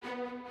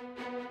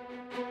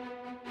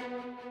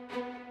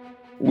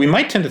We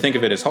might tend to think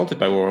of it as halted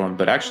by World War I,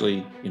 but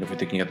actually, if we're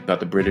thinking about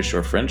the British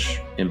or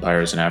French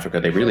empires in Africa,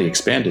 they really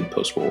expanded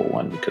post-World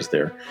War I because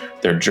their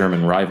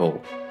German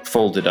rival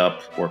folded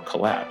up or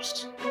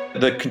collapsed.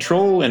 The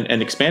control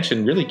and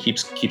expansion really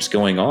keeps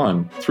going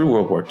on through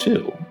World War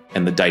II,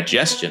 and the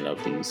digestion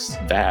of these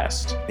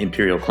vast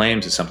imperial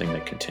claims is something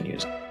that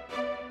continues.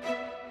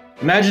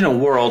 Imagine a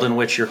world in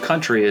which your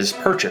country is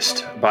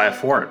purchased by a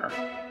foreigner.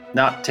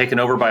 Not taken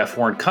over by a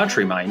foreign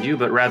country, mind you,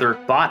 but rather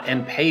bought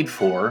and paid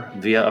for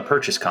via a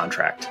purchase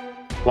contract.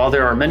 While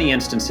there are many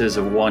instances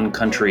of one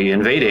country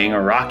invading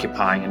or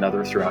occupying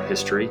another throughout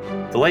history,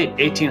 the late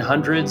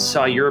 1800s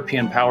saw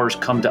European powers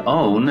come to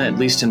own, at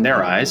least in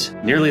their eyes,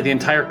 nearly the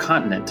entire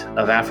continent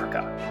of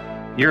Africa.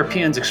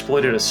 Europeans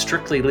exploited a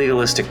strictly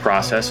legalistic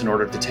process in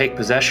order to take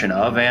possession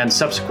of and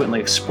subsequently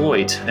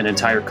exploit an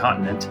entire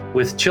continent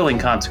with chilling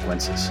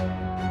consequences.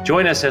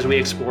 Join us as we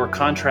explore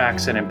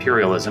contracts and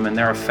imperialism and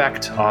their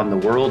effect on the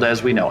world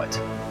as we know it.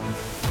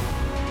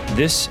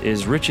 This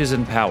is Riches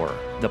and Power,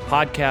 the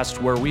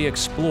podcast where we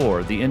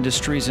explore the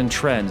industries and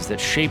trends that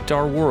shaped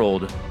our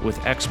world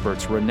with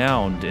experts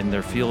renowned in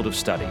their field of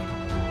study.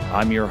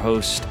 I'm your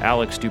host,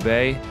 Alex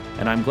Dubé,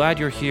 and I'm glad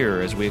you're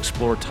here as we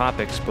explore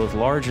topics both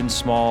large and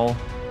small,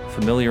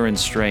 familiar and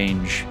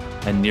strange,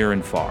 and near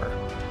and far.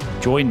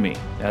 Join me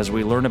as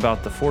we learn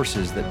about the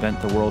forces that bent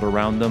the world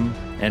around them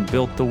and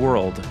built the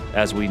world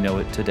as we know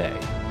it today.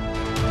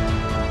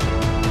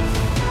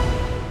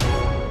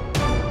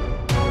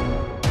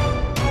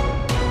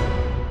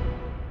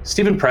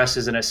 Stephen Press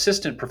is an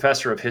assistant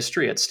professor of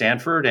history at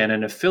Stanford and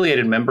an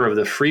affiliated member of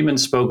the Freeman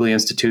Spogli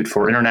Institute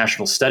for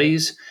International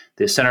Studies,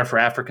 the Center for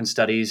African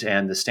Studies,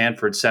 and the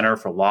Stanford Center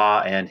for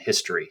Law and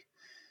History.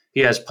 He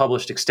has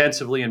published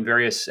extensively in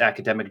various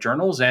academic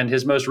journals, and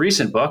his most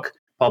recent book,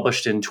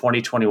 published in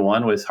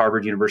 2021 with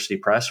Harvard University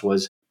Press,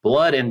 was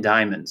Blood and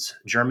Diamonds,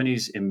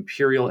 Germany's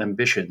Imperial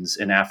Ambitions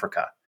in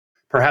Africa.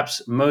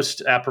 Perhaps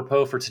most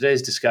apropos for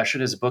today's discussion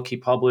is a book he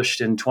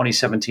published in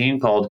 2017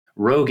 called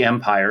Rogue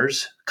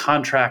Empires,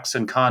 Contracts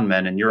and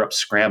Conmen in Europe's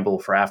Scramble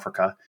for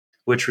Africa,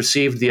 which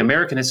received the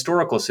American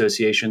Historical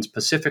Association's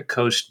Pacific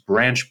Coast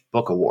Branch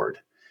Book Award.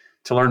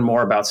 To learn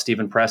more about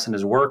Stephen Press and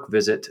his work,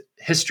 visit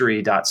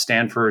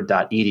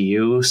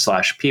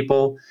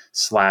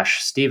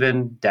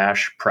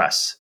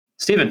history.stanford.edu/people/Stephen-Press.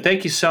 Stephen,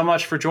 thank you so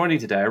much for joining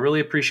today. I really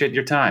appreciate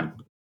your time.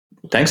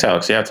 Thanks,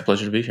 Alex. Yeah, it's a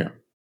pleasure to be here.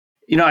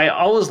 I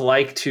always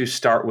like to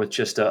start with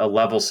just a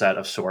level set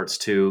of sorts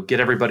to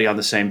get everybody on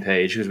the same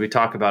page, because we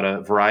talk about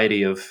a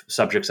variety of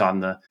subjects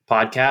on the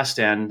podcast,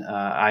 and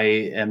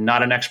I am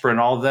not an expert in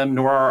all of them,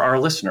 nor are our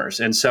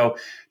listeners. And so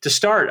to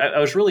start, I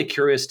was really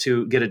curious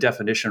to get a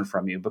definition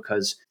from you,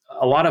 because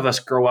a lot of us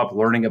grow up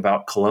learning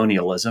about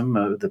colonialism,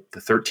 the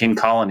 13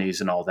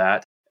 colonies and all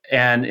that.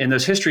 And in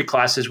those history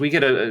classes, we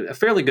get a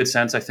fairly good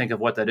sense, I think, of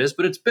what that is,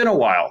 but it's been a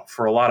while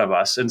for a lot of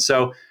us. And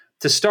so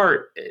to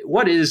start,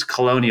 what is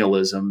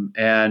colonialism,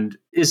 and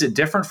is it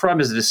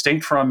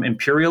distinct from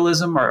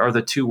imperialism? Are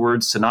the two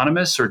words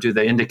synonymous, or do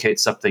they indicate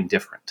something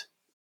different?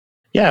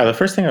 Yeah, the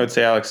first thing I would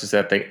say, Alex, is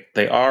that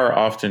they are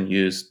often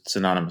used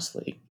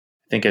synonymously.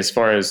 I think as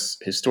far as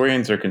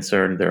historians are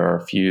concerned, there are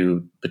a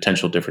few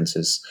potential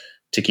differences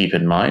to keep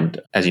in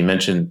mind. As you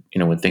mentioned,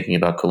 when thinking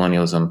about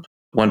colonialism,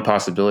 one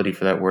possibility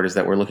for that word is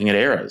that we're looking at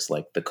eras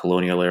like the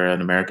colonial era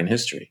in American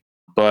history.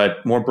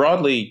 But more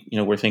broadly,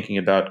 we're thinking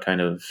about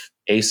kind of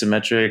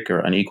asymmetric or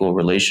unequal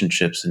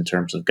relationships in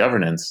terms of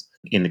governance.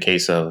 In the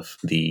case of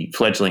the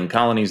fledgling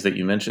colonies that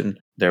you mentioned,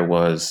 there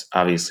was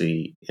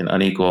obviously an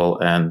unequal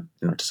and,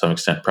 to some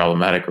extent,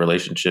 problematic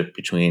relationship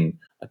between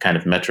a kind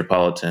of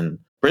metropolitan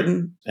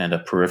Britain and a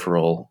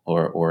peripheral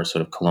or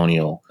sort of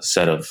colonial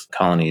set of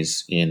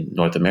colonies in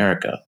North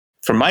America.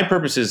 For my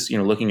purposes,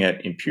 looking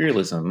at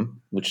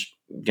imperialism, which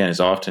again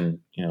is often,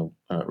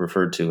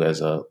 referred to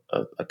as a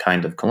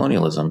kind of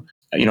colonialism,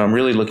 I'm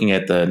really looking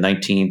at the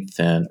 19th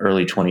and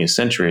early 20th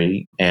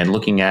century and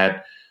looking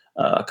at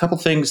a couple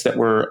things that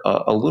were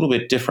a little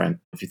bit different.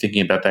 If you're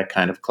thinking about that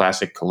kind of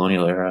classic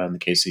colonial era in the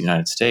case of the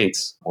United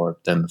States, or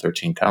then the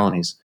 13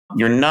 colonies,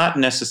 you're not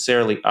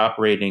necessarily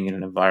operating in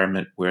an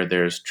environment where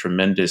there's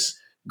tremendous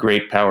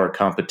great power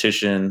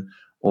competition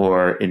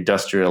or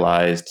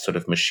industrialized sort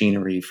of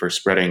machinery for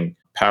spreading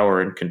power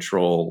and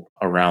control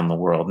around the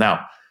world.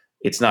 Now,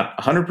 it's not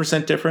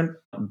 100% different,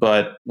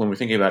 but when we're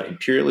thinking about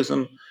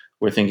imperialism,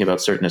 we're thinking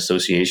about certain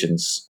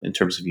associations in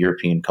terms of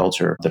European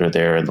culture that are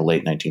there in the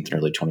late 19th and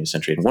early 20th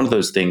century. And one of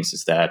those things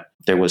is that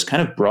there was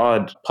kind of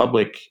broad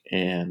public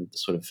and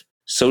sort of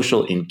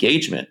social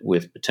engagement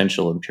with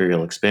potential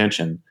imperial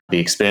expansion. The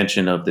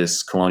expansion of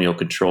this colonial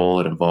control,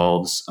 it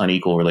involves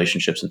unequal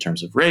relationships in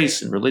terms of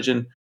race and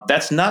religion,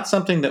 That's not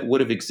something that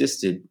would have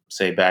existed,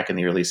 say, back in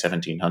the early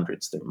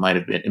 1700s.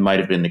 It might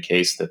have been the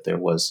case that there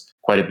was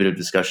quite a bit of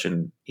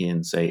discussion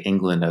in, say,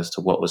 England as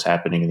to what was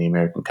happening in the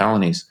American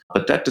colonies.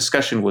 But that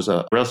discussion was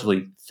a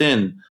relatively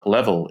thin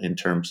level in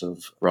terms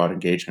of broad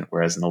engagement,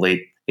 whereas in the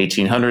late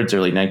 1800s,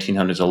 early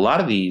 1900s, a lot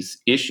of these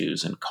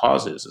issues and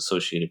causes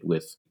associated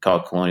with, call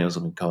it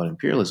colonialism and call it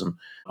imperialism,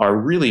 are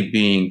really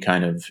being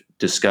kind of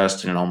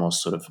discussed in an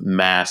almost sort of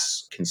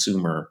mass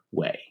consumer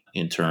way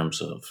in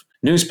terms of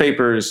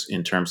newspapers,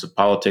 in terms of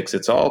politics.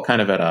 It's all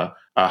kind of at a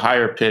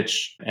higher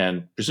pitch,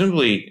 and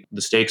presumably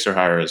the stakes are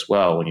higher as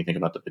well when you think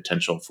about the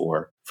potential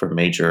for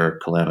major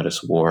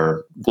calamitous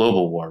war,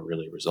 global war,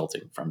 really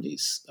resulting from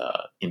these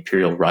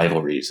imperial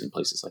rivalries in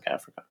places like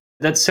Africa.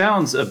 That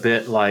sounds a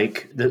bit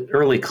like the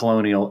early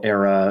colonial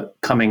era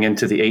coming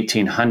into the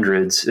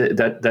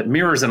 1800s. That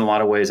mirrors in a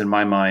lot of ways, in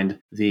my mind,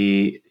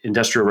 the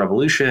Industrial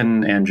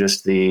Revolution and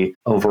just the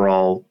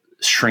overall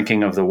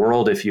shrinking of the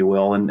world, if you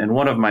will. And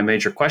one of my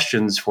major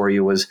questions for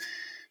you was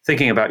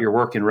thinking about your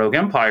work in rogue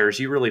empires.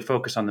 You really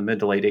focus on the mid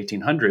to late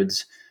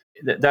 1800s.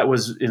 That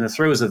was in the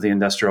throes of the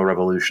Industrial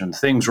Revolution.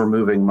 Things were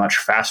moving much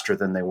faster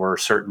than they were,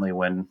 certainly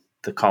when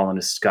the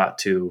colonists got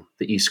to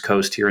the East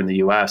Coast here in the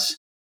U.S.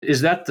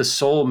 Is that the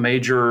sole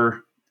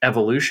major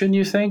evolution,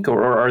 you think?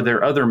 Or are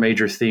there other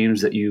major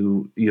themes that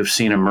you've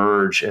seen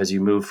emerge as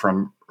you move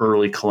from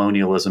early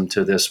colonialism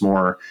to this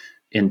more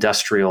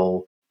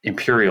industrial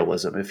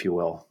imperialism, if you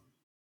will?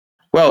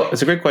 Well,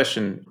 it's a great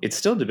question. It's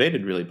still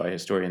debated really by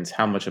historians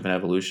how much of an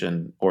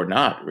evolution or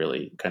not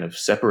really kind of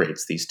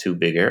separates these two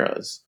big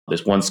eras.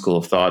 There's one school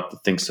of thought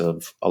that thinks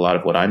of a lot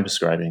of what I'm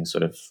describing,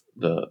 sort of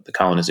the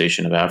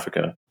colonization of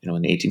Africa, in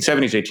the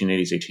 1870s,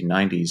 1880s,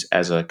 1890s,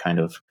 as a kind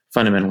of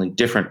fundamentally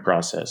different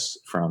process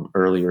from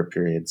earlier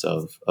periods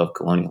of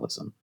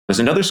colonialism. There's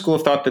another school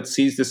of thought that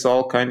sees this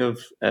all kind of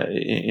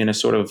in a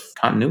sort of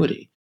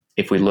continuity.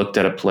 If we looked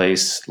at a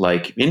place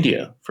like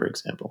India, for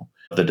example,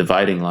 the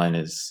dividing line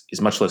is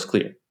much less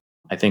clear.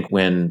 I think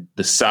when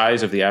the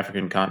size of the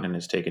African continent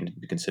is taken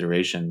into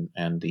consideration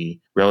and the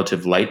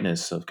relative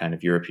lightness of kind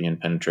of European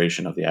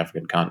penetration of the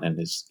African continent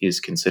is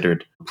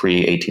considered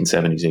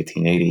pre-1870s,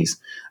 1880s,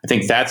 I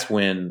think that's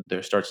when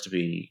there starts to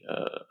be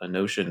a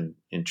notion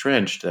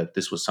entrenched that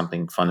this was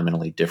something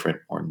fundamentally different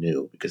or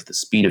new, because the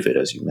speed of it,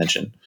 as you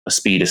mentioned, a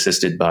speed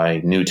assisted by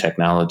new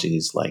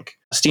technologies like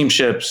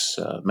steamships,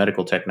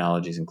 medical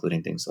technologies,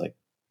 including things like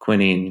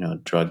quinine, a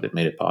drug that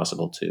made it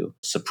possible to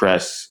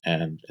suppress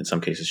and in some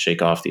cases shake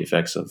off the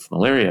effects of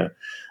malaria.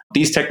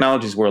 These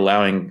technologies were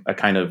allowing a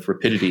kind of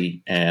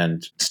rapidity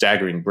and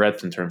staggering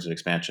breadth in terms of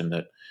expansion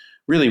that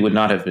really would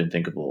not have been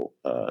thinkable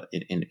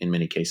in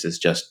many cases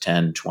just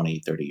 10, 20,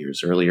 30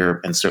 years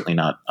earlier, and certainly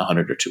not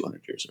 100 or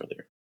 200 years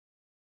earlier.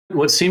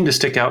 What seemed to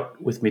stick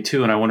out with me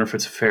too, and I wonder if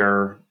it's a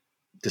fair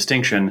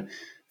distinction,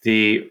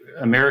 the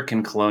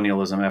American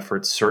colonialism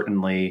efforts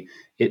certainly,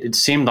 it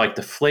seemed like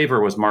the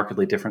flavor was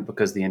markedly different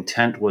because the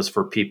intent was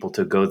for people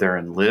to go there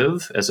and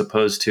live, as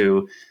opposed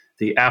to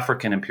the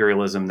African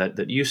imperialism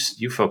that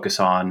you focus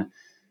on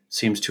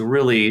seems to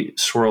really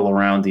swirl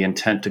around the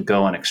intent to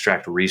go and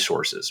extract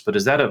resources. But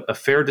is that a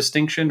fair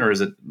distinction, or is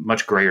it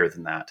much grayer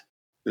than that?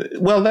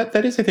 Well,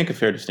 that is, I think, a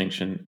fair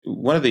distinction.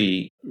 One of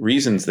the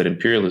reasons that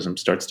imperialism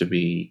starts to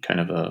be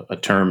kind of a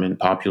term in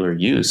popular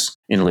use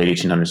in the late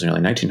 1800s and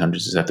early 1900s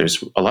is that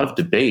there's a lot of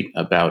debate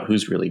about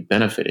who's really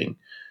benefiting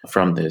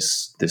from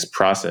this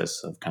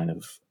process of kind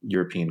of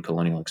European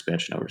colonial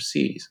expansion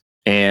overseas.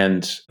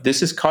 And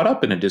this is caught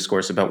up in a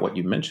discourse about what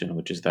you mentioned,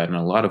 which is that in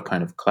a lot of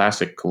kind of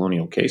classic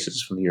colonial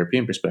cases from the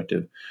European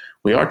perspective,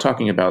 we are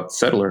talking about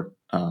settler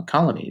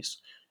colonies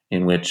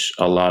in which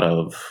a lot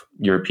of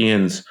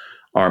Europeans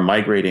are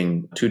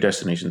migrating to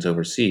destinations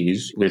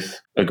overseas with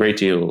a great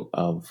deal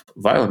of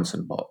violence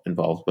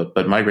involved,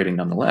 but migrating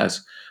nonetheless.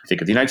 We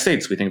think of the United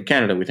States, we think of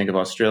Canada, we think of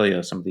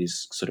Australia, some of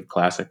these sort of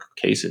classic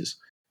cases.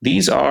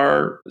 These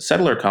are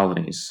settler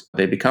colonies.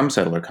 They become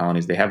settler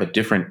colonies. They have a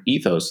different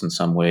ethos in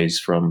some ways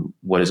from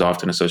what is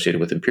often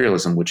associated with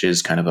imperialism, which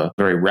is kind of a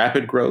very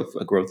rapid growth,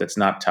 a growth that's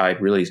not tied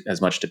really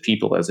as much to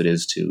people as it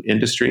is to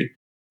industry,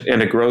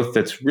 and a growth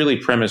that's really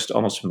premised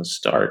almost from the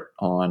start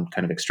on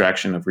kind of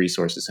extraction of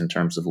resources in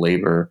terms of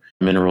labor,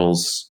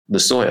 minerals,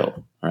 the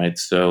soil, right?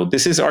 So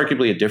this is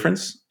arguably a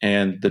difference,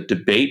 and the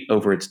debate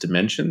over its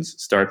dimensions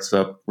starts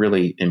up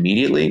really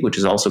immediately, which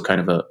is also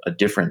kind of a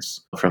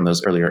difference from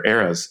those earlier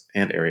eras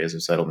and areas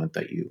of settlement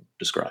that you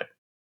described.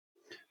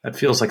 That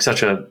feels like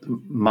such a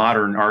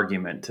modern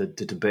argument to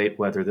debate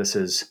whether this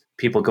is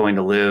people going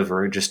to live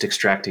or just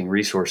extracting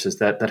resources.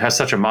 That has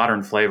such a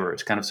modern flavor.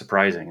 It's kind of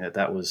surprising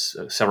that was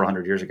several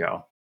hundred years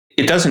ago.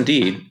 It does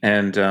indeed,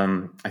 and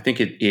I think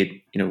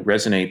it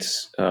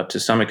resonates to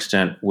some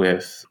extent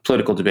with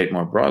political debate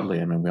more broadly.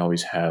 I mean, we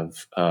always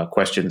have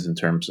questions in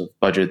terms of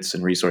budgets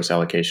and resource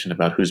allocation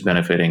about who's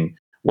benefiting,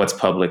 what's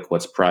public,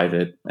 what's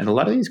private, and a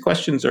lot of these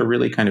questions are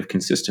really kind of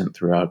consistent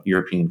throughout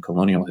European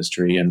colonial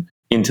history and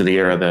into the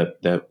era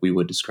that we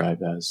would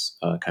describe as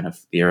kind of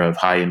the era of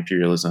high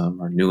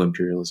imperialism or new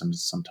imperialism, as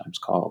it's sometimes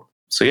called.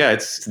 So yeah,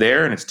 it's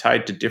there, and it's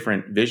tied to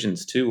different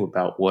visions too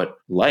about what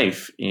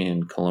life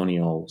in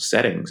colonial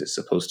settings is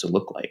supposed to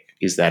look like.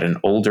 Is that an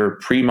older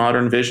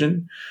pre-modern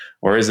vision,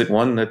 or is it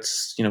one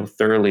that's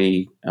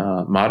thoroughly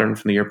modern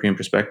from the European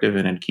perspective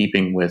and in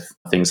keeping with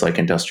things like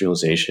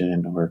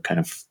industrialization or kind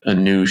of a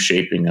new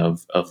shaping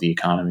of the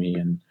economy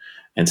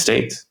and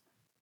states?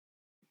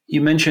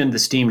 You mentioned the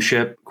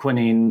steamship,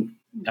 Quinine.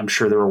 I'm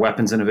sure there were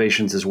weapons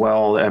innovations as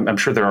well. I'm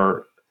sure there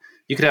are.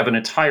 You could have an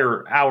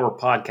entire hour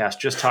podcast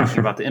just talking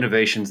about the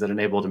innovations that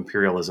enabled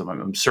imperialism.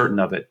 I'm certain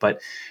of it. But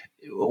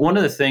one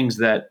of the things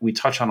that we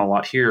touch on a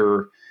lot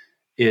here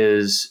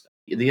is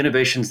the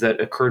innovations that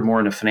occurred more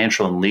in the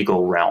financial and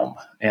legal realm.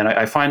 And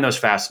I find those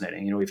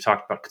fascinating. We've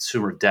talked about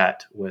consumer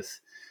debt with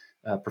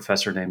a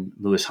professor named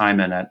Louis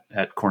Hyman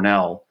at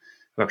Cornell,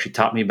 who actually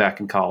taught me back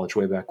in college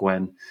way back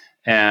when.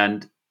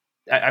 And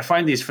I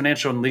find these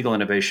financial and legal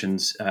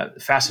innovations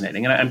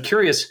fascinating. And I'm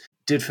curious,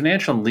 did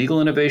financial and legal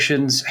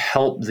innovations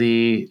help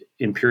the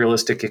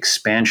imperialistic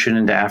expansion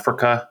into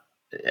Africa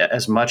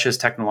as much as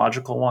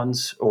technological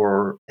ones?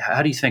 Or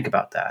how do you think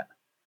about that?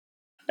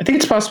 I think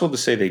it's possible to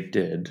say they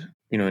did.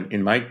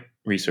 In my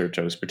research,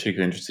 I was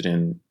particularly interested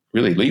in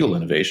really legal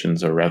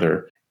innovations, or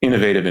rather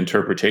innovative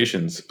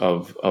interpretations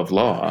of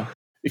law.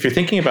 If you're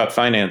thinking about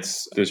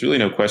finance, there's really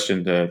no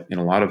question that in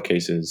a lot of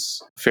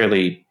cases,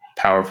 fairly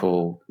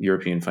powerful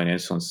European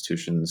financial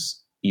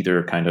institutions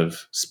either kind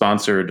of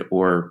sponsored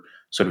or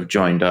sort of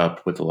joined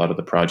up with a lot of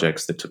the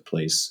projects that took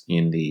place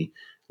in the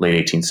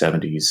late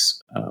 1870s,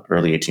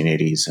 early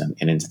 1880s,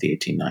 and into the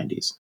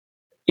 1890s.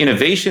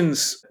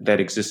 Innovations that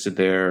existed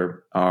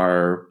there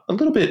are a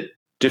little bit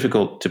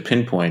difficult to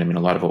pinpoint. I mean,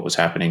 a lot of what was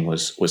happening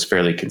was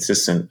fairly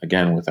consistent,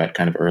 again, with that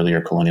kind of earlier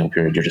colonial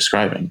period you're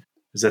describing.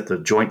 Is that the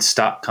joint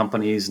stock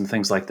companies and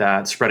things like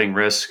that, spreading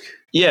risk?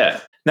 Yeah.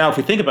 Now, if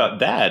we think about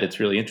that, it's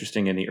really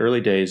interesting. In the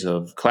early days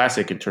of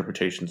classic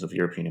interpretations of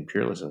European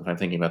imperialism, if I'm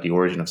thinking about the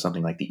origin of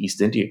something like the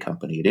East India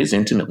Company, it is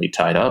intimately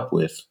tied up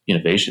with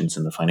innovations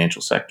in the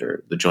financial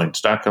sector. The joint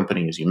stock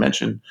company, as you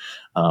mentioned,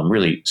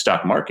 really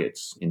stock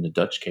markets in the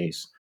Dutch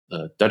case.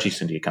 The Dutch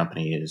East India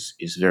Company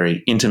is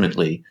very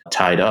intimately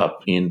tied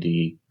up in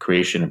the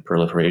creation and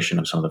proliferation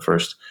of some of the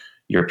first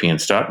European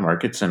stock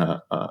markets. And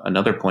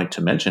another point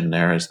to mention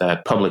there is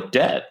that public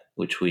debt,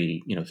 which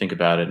we think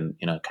about in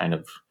a kind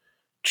of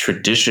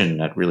tradition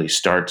that really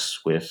starts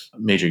with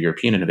major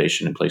European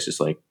innovation in places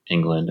like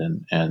England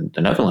and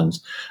the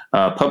Netherlands.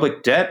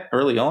 Public debt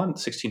early on,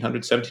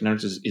 1600s,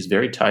 1700s, is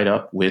very tied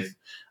up with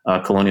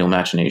colonial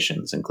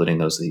machinations, including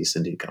those of the East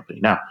India Company.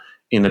 Now,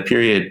 in the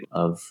period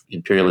of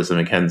imperialism,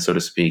 again, so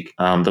to speak,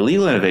 the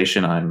legal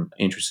innovation I'm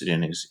interested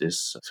in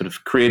is sort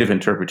of creative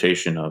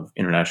interpretation of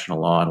international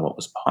law and what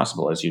was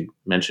possible, as you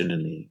mentioned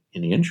in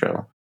the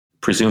intro.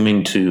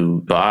 Presuming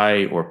to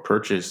buy or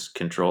purchase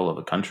control of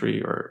a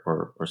country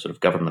or sort of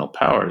governmental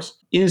powers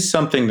is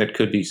something that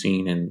could be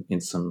seen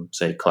in some,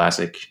 say,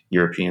 classic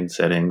European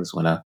settings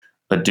when a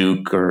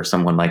duke or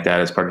someone like that,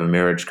 as part of a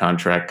marriage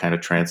contract, kind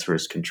of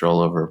transfers control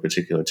over a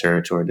particular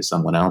territory to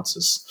someone else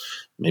as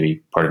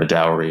maybe part of a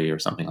dowry or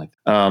something like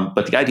that.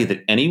 But the idea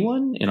that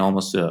anyone in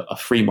almost a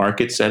free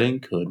market setting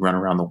could run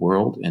around the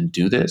world and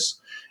do this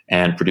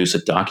and produce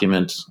a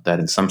document that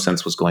in some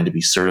sense was going to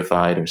be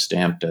certified or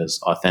stamped as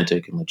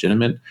authentic and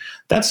legitimate,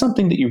 that's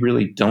something that you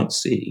really don't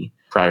see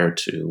prior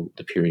to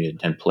the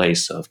period and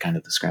place of kind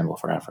of the scramble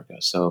for Africa.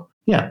 So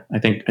yeah, I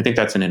think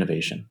that's an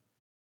innovation.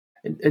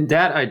 And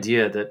that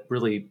idea that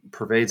really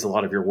pervades a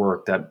lot of your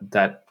work,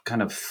 that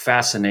kind of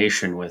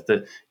fascination with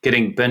the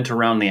getting bent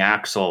around the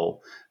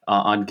axle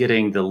on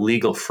getting the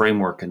legal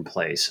framework in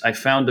place, I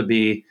found to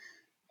be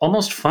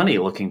almost funny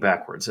looking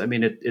backwards. I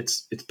mean,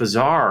 it's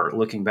bizarre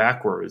looking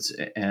backwards.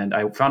 And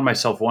I found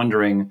myself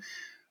wondering,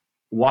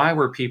 why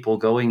were people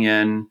going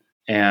in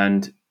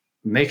and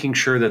making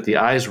sure that the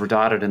I's were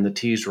dotted and the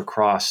T's were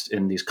crossed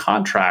in these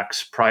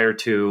contracts prior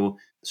to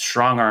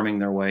strong arming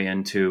their way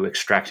into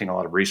extracting a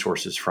lot of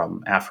resources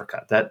from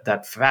Africa?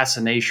 That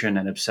fascination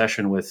and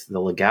obsession with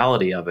the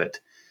legality of it,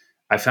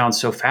 I found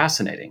so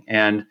fascinating.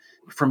 And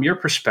from your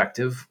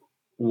perspective,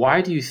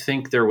 why do you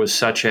think there was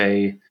such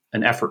an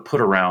effort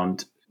put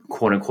around,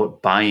 quote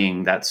unquote,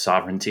 buying that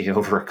sovereignty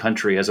over a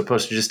country as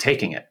opposed to just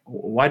taking it?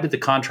 Why did the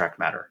contract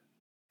matter?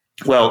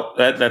 Well,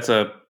 that's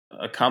a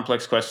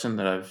complex question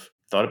that I've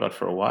thought about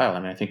for a while. I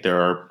mean, I think there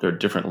are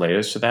different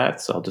layers to that.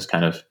 So I'll just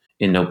kind of,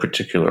 in no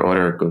particular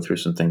order, go through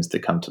some things that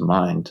come to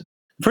mind.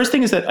 First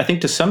thing is that I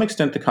think to some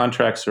extent the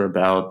contracts are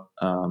about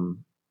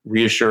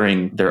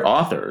reassuring their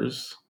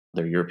authors,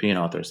 their European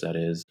authors, that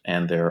is,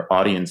 and their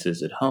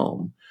audiences at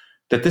home,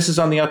 that this is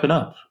on the up and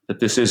up, that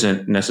this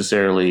isn't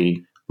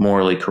necessarily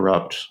morally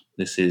corrupt.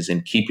 This is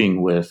in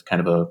keeping with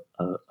kind of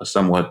a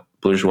somewhat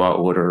bourgeois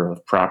order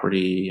of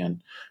property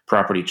and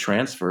property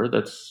transfer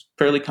that's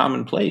fairly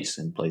commonplace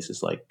in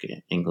places like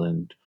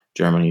England,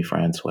 Germany,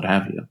 France, what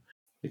have you.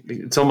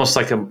 It's almost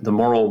like the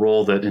moral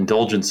role that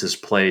indulgences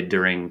played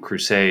during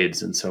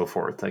crusades and so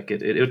forth. Like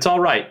it's all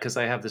right because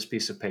I have this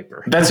piece of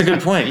paper. That's a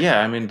good point.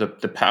 Yeah. I mean, the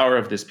power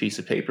of this piece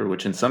of paper,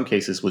 which in some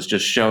cases was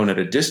just shown at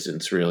a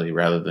distance, really,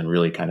 rather than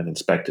really kind of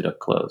inspected up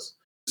close.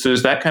 So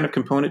there's that kind of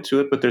component to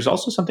it, but there's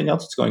also something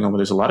else that's going on where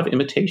there's a lot of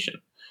imitation.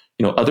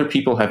 Other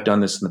people have done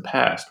this in the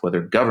past,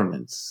 whether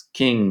governments,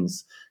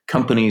 kings,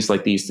 companies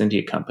like the East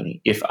India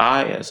Company. If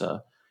I, as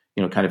a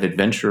kind of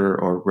adventurer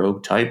or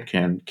rogue type,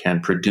 can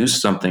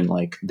produce something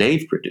like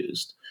they've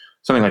produced,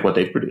 something like what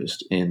they've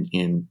produced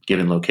in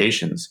given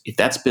locations, if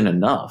that's been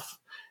enough,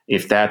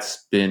 if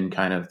that's been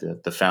kind of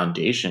the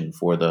foundation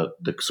for the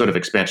sort of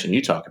expansion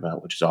you talk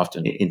about, which is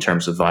often in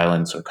terms of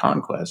violence or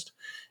conquest,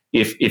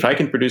 if I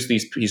can produce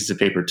these pieces of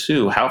paper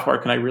too, how far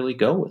can I really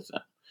go with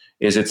them?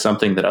 Is it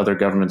something that other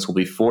governments will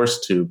be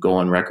forced to go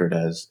on record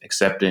as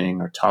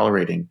accepting or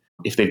tolerating?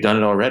 If they've done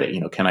it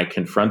already, can I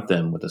confront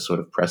them with a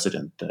sort of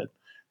precedent that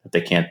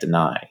they can't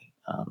deny?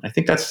 I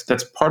think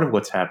that's part of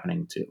what's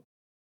happening too.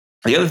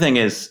 The other thing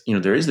is,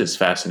 there is this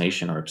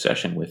fascination or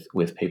obsession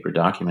with paper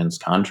documents,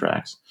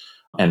 contracts,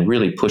 and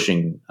really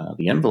pushing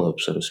the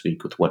envelope, so to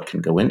speak, with what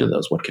can go into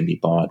those, what can be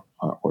bought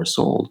or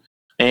sold.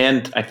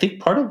 And I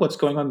think part of what's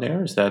going on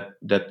there is that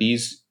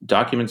these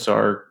documents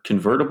are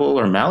convertible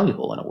or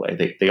malleable in a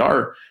way. They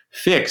are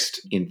fixed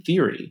in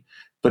theory,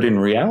 but in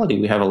reality,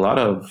 we have a lot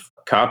of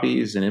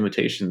copies and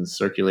imitations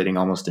circulating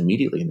almost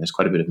immediately, and there's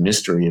quite a bit of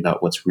mystery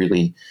about what's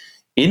really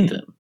in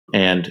them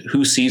and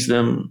who sees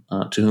them,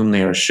 to whom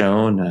they are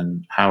shown,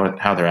 and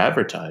how they're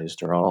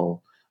advertised are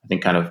all, I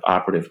think, kind of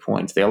operative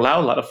points. They allow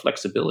a lot of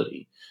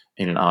flexibility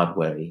in an odd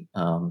way.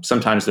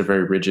 Sometimes they're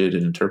very rigid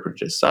and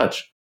interpreted as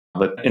such.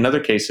 But in other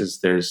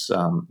cases,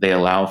 they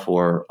allow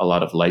for a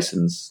lot of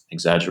license,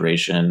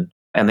 exaggeration,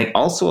 and they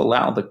also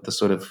allow the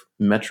sort of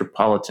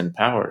metropolitan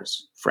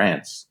powers,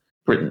 France,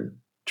 Britain,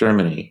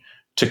 Germany,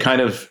 to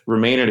kind of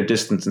remain at a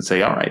distance and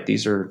say, all right,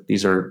 these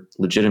are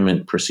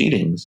legitimate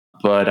proceedings,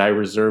 but I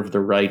reserve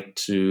the right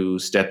to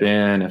step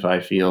in if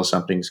I feel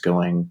something's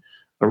going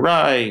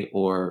awry,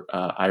 or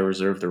I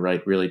reserve the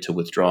right really to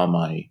withdraw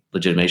my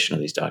legitimation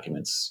of these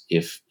documents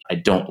if I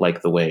don't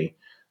like the way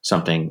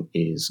something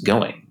is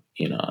going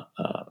in a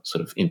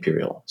sort of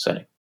imperial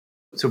setting.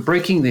 So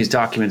breaking these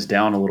documents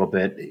down a little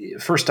bit,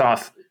 first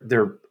off,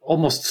 they're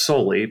almost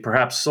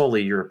perhaps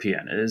solely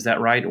European. Is that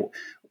right?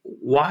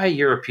 Why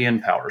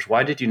European powers?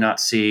 Why did you not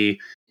see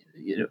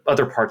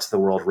other parts of the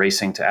world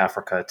racing to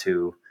Africa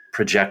to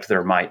project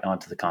their might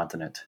onto the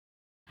continent?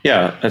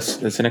 Yeah,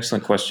 that's an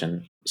excellent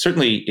question.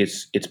 Certainly,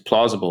 it's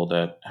plausible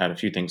that had a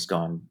few things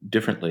gone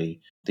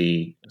differently,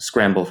 the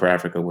scramble for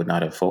Africa would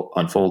not have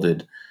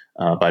unfolded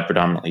by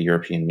predominantly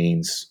European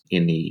means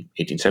in the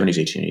 1870s,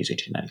 1880s,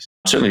 1890s.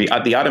 Certainly,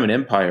 the Ottoman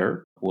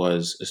Empire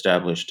was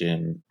established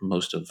in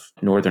most of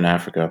northern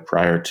Africa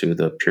prior to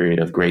the period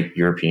of great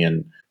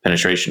European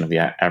penetration of the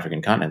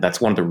African continent. That's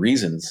one of the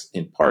reasons,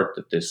 in part,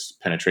 that this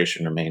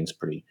penetration remains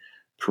pretty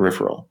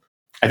peripheral.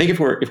 I think if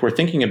we're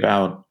thinking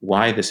about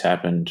why this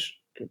happened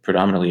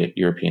predominantly at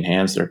European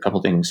hands, there are a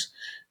couple things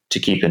to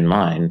keep in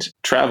mind.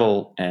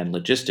 Travel and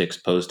logistics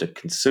posed a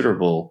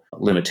considerable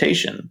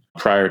limitation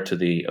prior to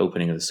the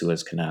opening of the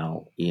Suez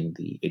Canal in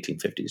the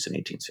 1850s and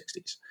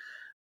 1860s.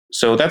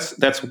 So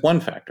that's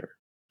one factor.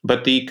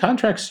 But the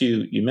contracts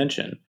you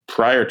mentioned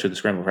prior to the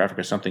scramble for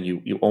Africa is something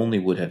you only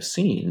would have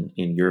seen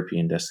in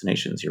European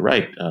destinations. You're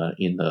right.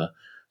 In the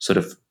sort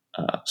of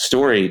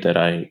story that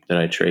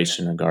I trace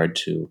in regard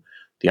to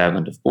the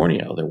island of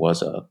Borneo, there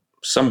was a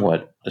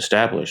somewhat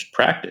established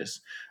practice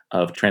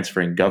of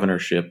transferring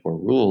governorship or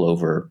rule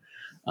over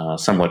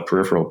somewhat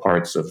peripheral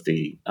parts of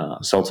the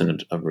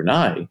Sultanate of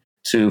Brunei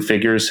to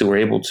figures who were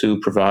able to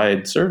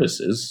provide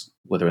services,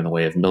 whether in the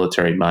way of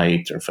military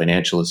might or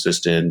financial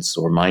assistance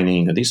or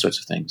mining or these sorts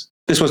of things.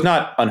 This was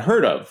not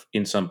unheard of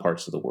in some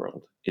parts of the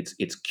world.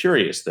 It's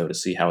curious, though, to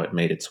see how it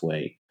made its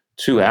way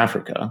to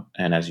Africa.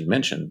 And as you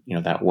mentioned,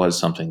 that was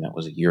something that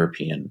was a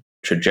European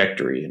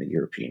trajectory and a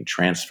European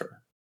transfer.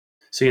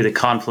 So you have the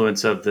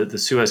confluence of the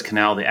Suez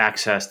Canal, the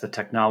access, the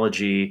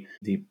technology,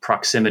 the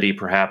proximity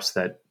perhaps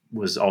that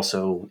was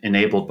also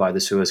enabled by the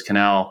Suez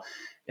Canal.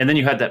 And then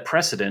you had that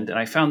precedent, and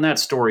I found that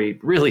story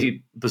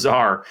really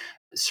bizarre.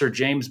 Sir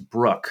James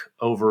Brooke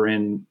over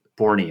in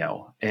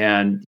Borneo.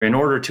 And in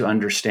order to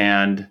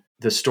understand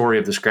the story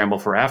of the scramble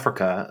for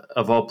Africa,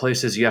 of all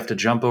places, you have to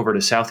jump over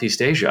to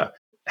Southeast Asia.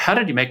 How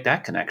did you make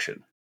that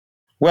connection?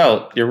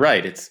 Well, you're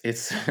right.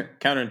 It's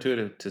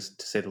counterintuitive to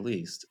say the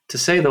least. To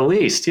say the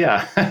least,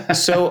 yeah.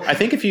 So I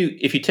think if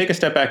you take a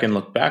step back and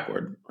look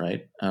backward,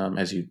 right,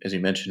 as you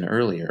mentioned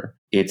earlier,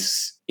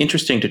 it's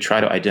interesting to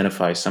try to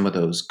identify some of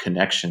those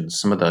connections,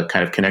 some of the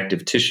kind of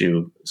connective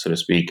tissue, so to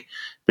speak,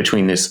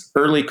 between this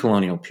early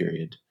colonial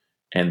period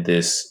and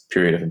this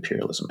period of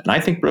imperialism. And I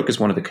think Brooke is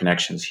one of the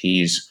connections.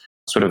 He's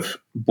sort of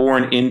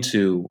born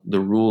into the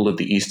rule of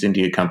the East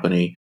India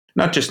Company,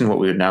 not just in what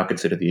we would now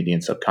consider the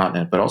Indian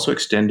subcontinent, but also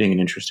extending in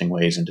interesting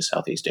ways into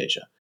Southeast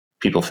Asia.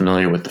 People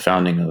familiar with the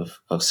founding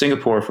of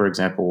Singapore, for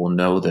example, will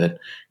know that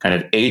kind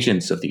of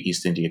agents of the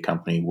East India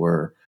Company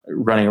were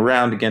running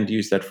around, again, to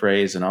use that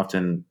phrase, and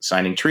often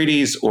signing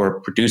treaties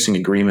or producing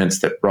agreements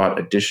that brought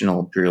additional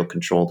imperial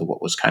control to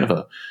what was kind of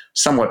a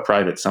somewhat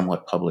private,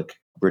 somewhat public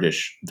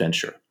British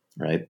venture,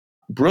 right?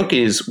 Brooke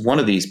is one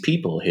of these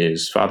people.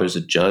 His father's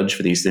a judge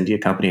for the East India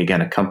Company,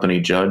 again, a company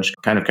judge,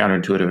 kind of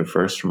counterintuitive at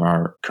first from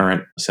our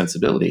current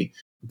sensibility.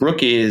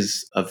 Brooke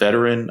is a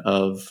veteran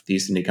of the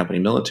East India Company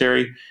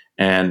military,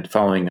 and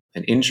following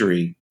an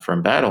injury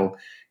from battle,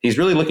 he's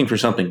really looking for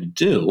something to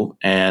do,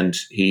 and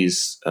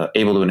he's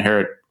able to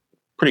inherit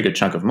a pretty good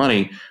chunk of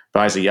money,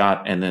 buys a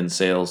yacht, and then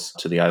sails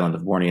to the island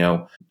of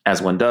Borneo, as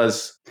one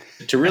does,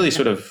 to really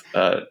sort of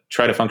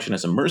try to function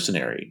as a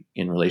mercenary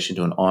in relation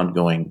to an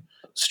ongoing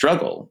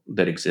struggle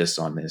that exists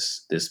on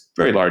this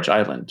very large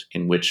island,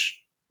 in which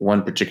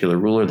one particular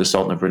ruler, the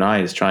Sultan of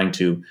Brunei, is trying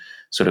to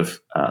sort of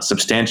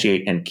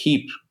substantiate and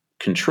keep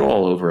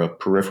control over a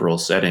peripheral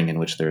setting in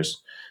which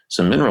there's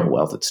some mineral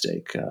wealth at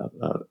stake.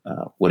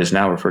 What is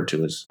now referred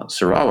to as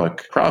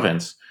Sarawak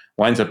province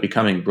winds up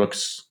becoming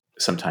Brooke's,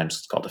 sometimes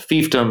it's called a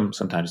fiefdom,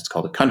 sometimes it's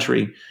called a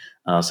country,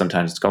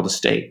 sometimes it's called a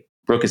state.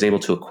 Brooke is able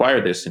to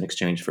acquire this in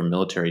exchange for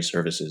military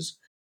services.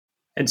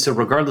 And so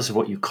regardless of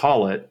what you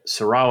call it,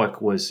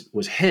 Sarawak was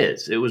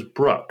his. It was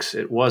Brooke's.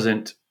 It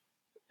wasn't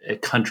a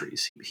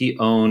country's. He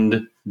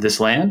owned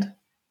this land?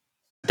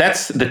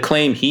 That's the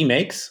claim he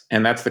makes,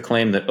 and that's the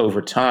claim that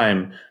over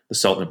time the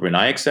Sultan of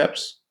Brunei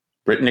accepts,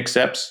 Britain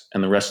accepts,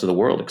 and the rest of the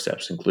world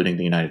accepts, including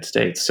the United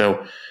States.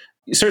 So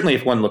certainly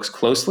if one looks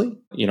closely,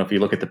 if you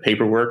look at the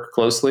paperwork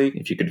closely,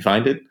 if you could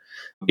find it,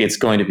 it's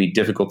going to be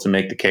difficult to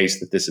make the case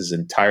that this is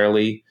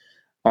entirely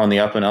on the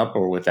up and up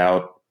or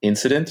without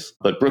incident.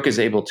 But Brooke is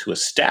able to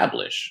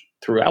establish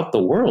throughout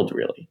the world,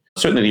 really,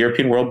 certainly the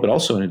European world, but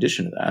also in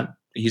addition to that,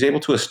 he's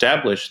able to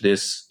establish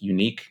this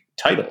unique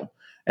title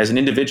as an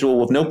individual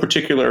with no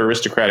particular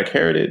aristocratic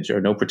heritage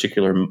or no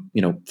particular,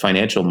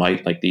 financial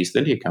might like the East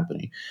India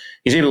Company.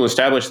 He's able to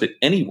establish that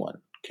anyone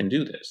can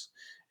do this.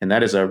 And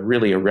that is a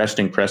really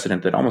arresting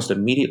precedent that almost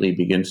immediately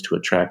begins to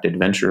attract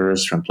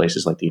adventurers from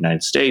places like the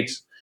United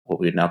States, what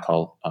we would now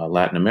call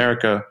Latin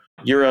America,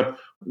 Europe.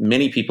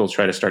 Many people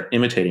try to start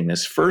imitating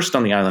this, first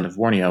on the island of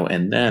Borneo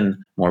and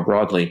then more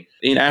broadly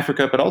in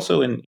Africa, but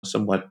also in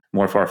somewhat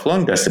more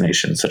far-flung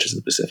destinations such as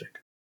the Pacific.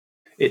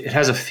 It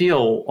has a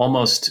feel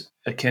almost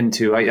akin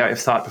to, I've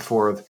thought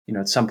before of,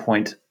 at some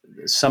point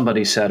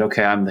somebody said,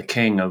 okay, I'm the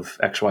king of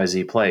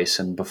XYZ place.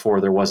 And before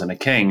there wasn't a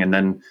king. And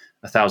then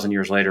 1,000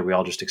 years later, we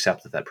all just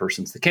accept that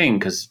person's the king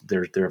because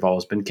there have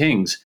always been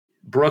kings.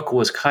 Brooke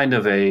was kind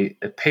of a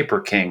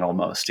paper king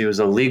almost. He was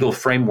a legal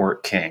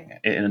framework king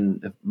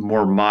in a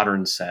more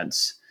modern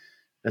sense.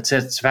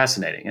 It's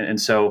fascinating. And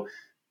so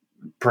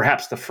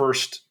perhaps the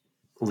first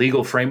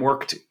legal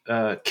framework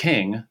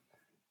king,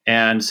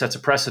 and sets a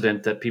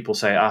precedent that people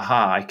say,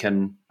 aha, I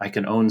can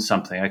own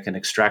something. I can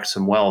extract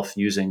some wealth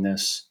using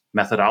this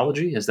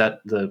methodology. Is that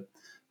the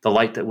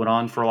light that went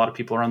on for a lot of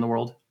people around the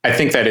world? I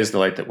think that is the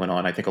light that went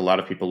on. I think a lot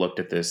of people looked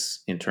at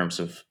this in terms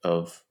of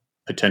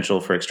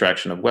potential for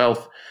extraction of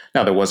wealth.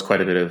 Now, there was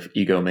quite a bit of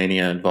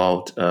egomania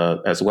involved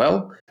as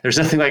well. There's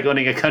nothing like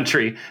owning a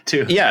country,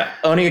 too. Yeah,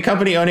 owning a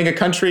company, owning a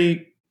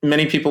country.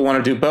 Many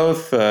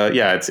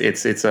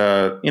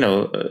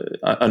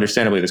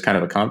understandably, there's kind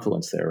of a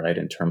confluence there, right,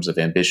 in terms of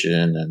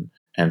ambition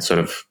and sort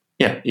of,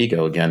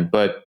 ego again.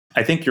 But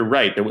I think you're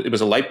right. It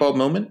was a light bulb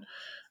moment,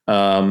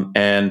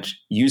 and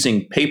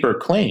using paper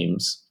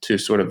claims to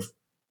sort of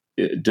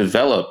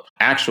develop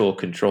actual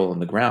control on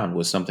the ground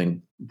was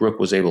something Brooke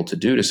was able to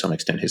do to some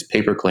extent. His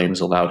paper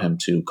claims allowed him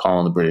to call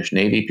on the British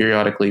Navy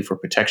periodically for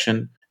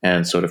protection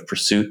and sort of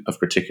pursuit of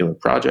particular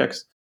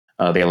projects.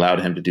 They allowed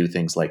him to do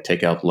things like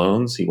take out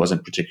loans. He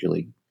wasn't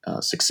particularly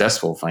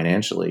successful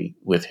financially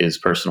with his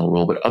personal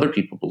rule, but other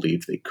people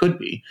believed they could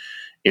be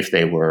if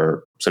they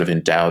were sort of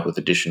endowed with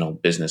additional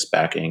business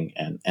backing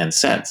and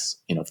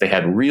sense. If they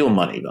had real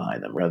money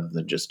behind them rather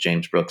than just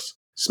James Brooke's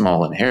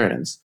small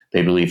inheritance,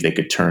 they believed they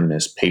could turn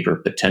this paper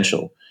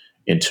potential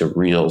into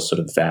real sort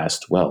of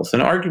vast wealth.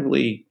 And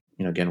arguably,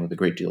 again, with a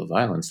great deal of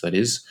violence, that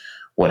is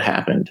what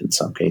happened in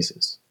some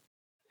cases.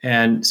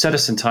 And set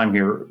us in time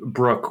here,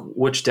 Brooke,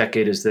 which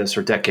decade is this,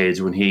 or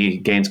decades, when he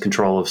gains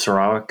control of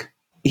Sarawak?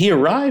 He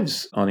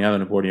arrives on the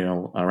island of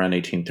Borneo around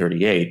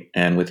 1838,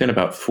 and within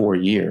about 4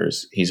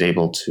 years, he's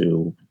able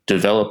to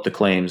develop the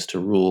claims to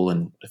rule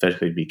and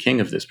effectively be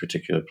king of this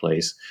particular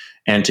place,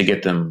 and to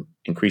get them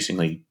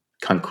increasingly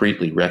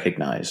concretely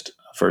recognized,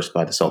 first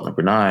by the Sultan of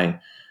Brunei,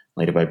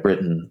 later by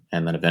Britain,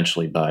 and then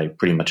eventually by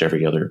pretty much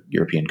every other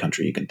European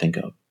country you can think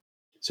of.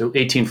 So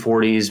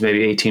 1840s,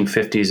 maybe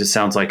 1850s, it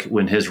sounds like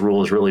when his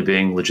rule is really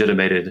being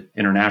legitimated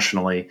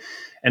internationally.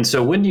 And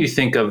so when do you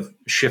think of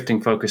shifting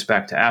focus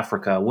back to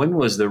Africa? When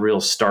was the real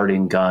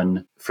starting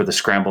gun for the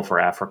scramble for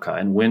Africa?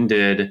 And when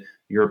did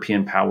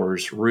European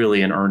powers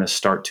really in earnest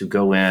start to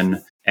go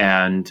in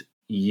and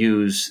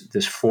use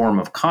this form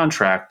of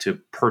contract to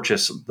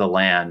purchase the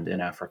land in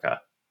Africa?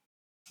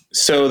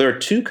 So there are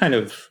two kind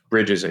of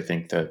bridges, I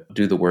think, that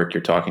do the work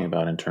you're talking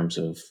about in terms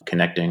of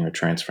connecting or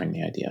transferring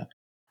the idea.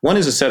 One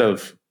is a set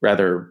of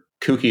rather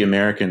kooky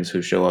Americans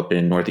who show up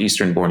in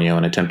northeastern Borneo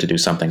and attempt to do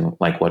something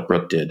like what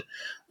Brooke did.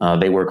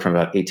 They work from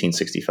about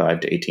 1865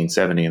 to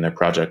 1870, and their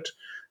project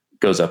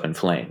goes up in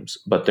flames.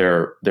 But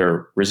their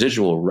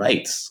residual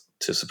rights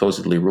to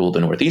supposedly rule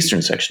the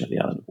northeastern section of the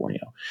island of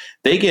Borneo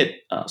they get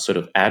sort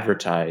of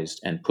advertised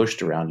and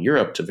pushed around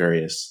Europe to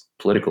various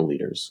political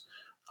leaders,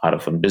 Otto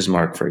von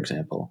Bismarck, for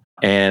example.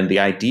 And the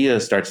idea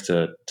starts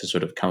to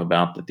sort of come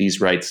about that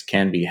these rights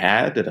can be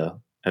had at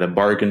a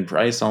bargain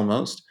price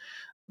almost,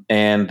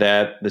 and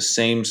that the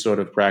same sort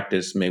of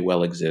practice may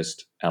well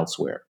exist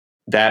elsewhere.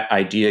 That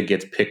idea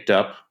gets picked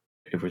up,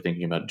 if we're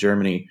thinking about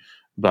Germany,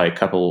 by a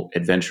couple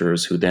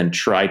adventurers who then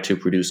try to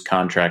produce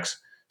contracts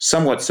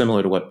somewhat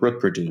similar to what Brooke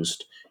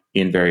produced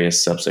in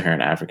various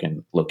sub-Saharan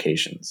African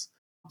locations.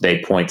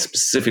 They point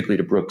specifically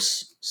to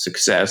Brooke's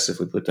success, if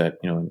we put that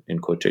in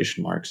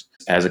quotation marks,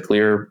 as a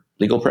clear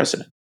legal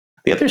precedent.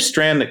 The other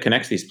strand that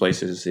connects these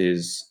places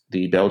is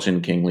the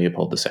Belgian King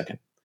Leopold II.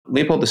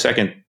 Leopold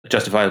II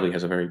justifiably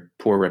has a very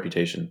poor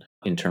reputation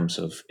in terms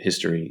of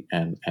history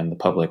and the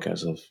public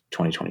as of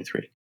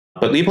 2023.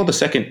 But Leopold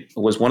II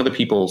was one of the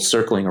people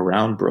circling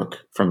around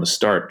Brooke from the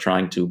start,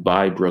 trying to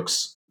buy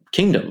Brooke's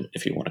kingdom,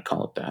 if you want to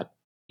call it that.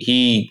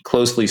 He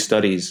closely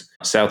studies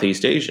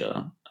Southeast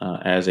Asia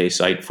as a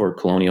site for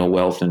colonial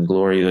wealth and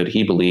glory that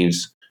he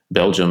believes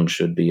Belgium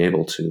should be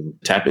able to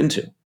tap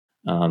into,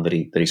 that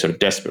he sort of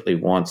desperately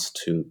wants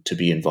to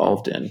be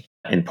involved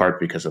in part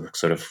because of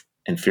sort of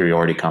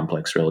inferiority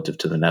complex relative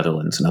to the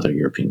Netherlands and other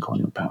European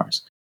colonial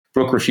powers.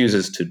 Brooke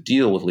refuses to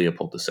deal with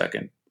Leopold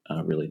II,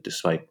 really,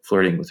 despite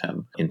flirting with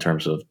him in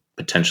terms of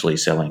potentially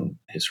selling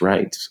his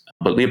rights.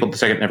 But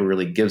Leopold II never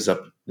really gives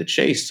up the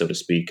chase, so to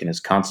speak, and is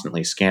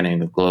constantly scanning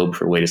the globe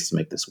for ways to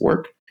make this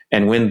work.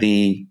 And when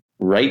the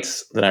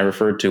rights that I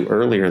referred to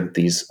earlier, that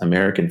these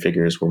American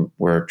figures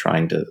were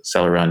trying to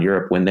sell around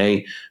Europe, when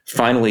they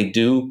finally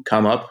do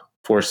come up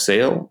for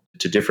sale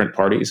to different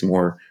parties,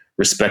 more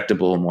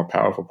respectable, more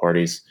powerful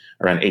parties,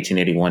 around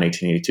 1881,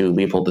 1882,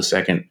 Leopold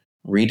II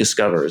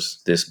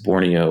rediscovers this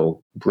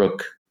Borneo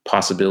Brooke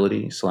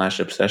possibility /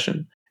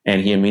 obsession.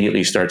 And he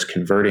immediately starts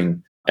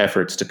converting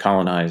efforts to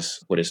colonize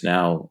what is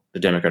now the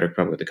Democratic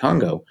Republic of the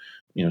Congo,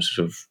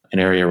 sort of an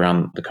area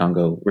around the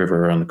Congo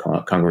River, around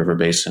the Congo River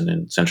Basin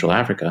in Central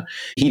Africa.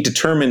 He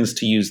determines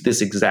to use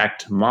this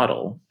exact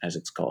model, as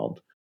it's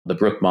called, the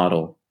Brooke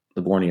model,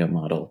 the Borneo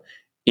model,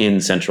 in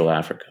Central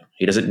Africa.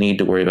 He doesn't need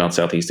to worry about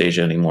Southeast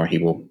Asia anymore. He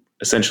will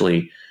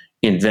essentially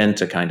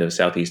invent a kind of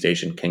Southeast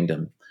Asian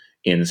kingdom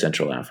in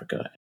Central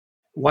Africa.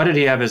 Why did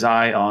he have his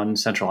eye on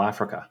Central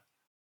Africa?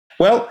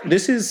 Well,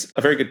 this is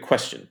a very good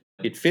question.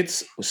 It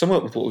fits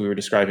somewhat with what we were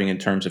describing in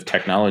terms of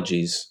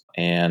technologies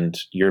and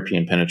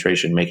European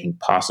penetration making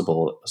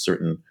possible a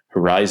certain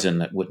horizon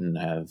that wouldn't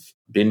have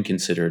been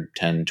considered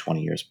 10,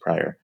 20 years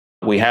prior.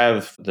 We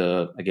have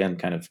the, again,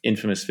 kind of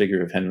infamous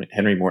figure of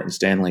Henry Morton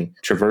Stanley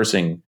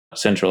traversing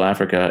Central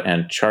Africa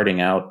and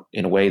charting out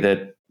in a way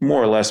that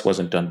more or less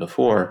wasn't done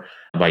before,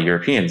 by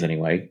Europeans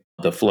anyway,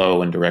 the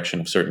flow and direction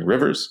of certain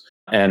rivers,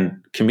 and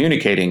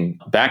communicating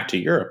back to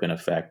Europe, in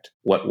effect,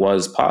 what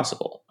was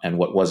possible and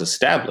what was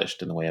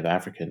established in the way of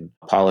African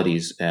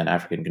polities and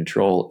African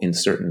control in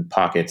certain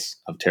pockets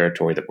of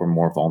territory that were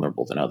more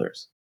vulnerable than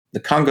others. The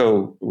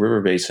Congo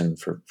River Basin,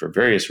 for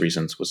various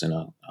reasons, was in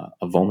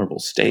a vulnerable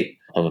state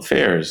of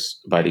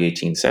affairs by the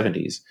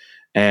 1870s.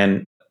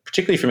 And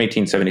particularly from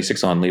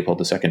 1876 on,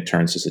 Leopold II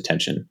turns his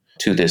attention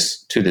to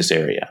this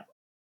area.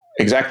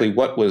 Exactly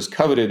what was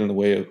coveted in the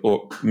way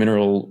of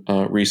mineral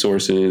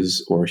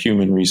resources or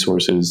human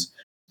resources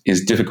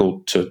is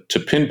difficult to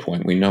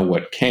pinpoint. We know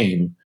what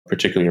came,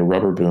 particularly a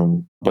rubber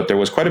boom, but there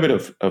was quite a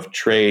bit of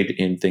trade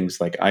in things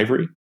like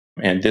ivory.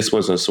 And this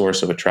was a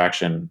source of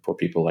attraction for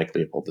people like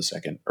Leopold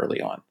II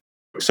early on.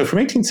 So from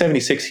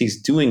 1876, he's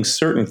doing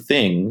certain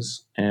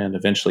things and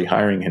eventually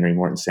hiring Henry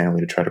Morton Stanley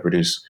to try to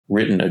produce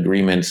written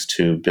agreements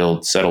to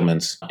build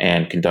settlements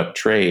and conduct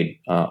trade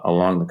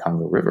along the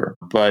Congo River.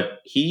 But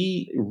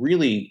he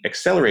really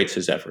accelerates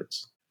his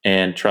efforts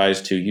and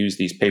tries to use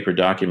these paper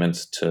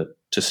documents to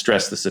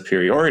stress the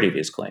superiority of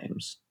his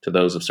claims to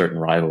those of certain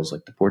rivals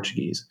like the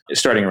Portuguese,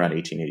 starting around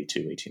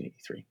 1882,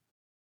 1883.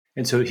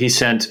 And so he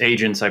sent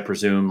agents, I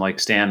presume, like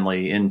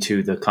Stanley,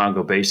 into the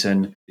Congo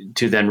Basin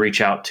to then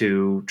reach out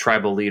to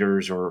tribal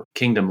leaders or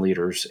kingdom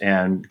leaders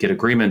and get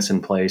agreements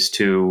in place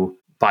to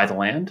buy the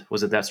land.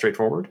 Was it that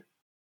straightforward?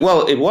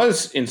 Well, it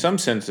was in some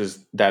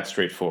senses that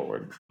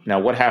straightforward. Now,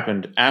 what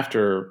happened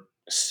after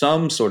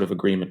some sort of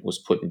agreement was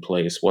put in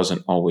place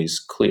wasn't always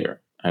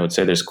clear. I would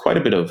say there's quite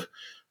a bit of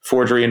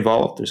forgery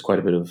involved. There's quite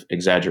a bit of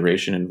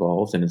exaggeration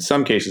involved. And in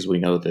some cases, we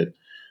know that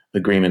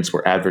agreements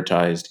were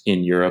advertised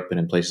in Europe and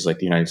in places like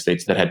the United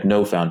States that had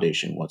no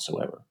foundation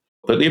whatsoever.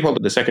 But Leopold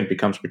II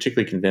becomes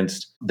particularly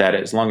convinced that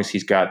as long as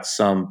he's got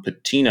some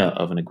patina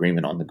of an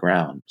agreement on the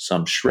ground,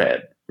 some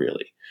shred,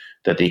 really,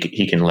 that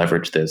he can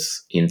leverage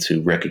this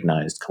into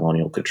recognized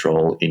colonial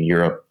control in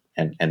Europe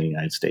and the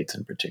United States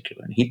in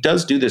particular. And he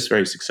does do this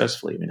very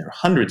successfully. I mean, there are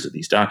hundreds of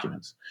these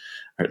documents,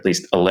 or at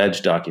least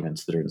alleged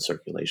documents that are in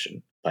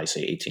circulation by,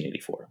 say,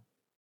 1884.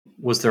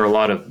 Was there a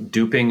lot of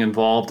duping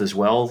involved as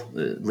well?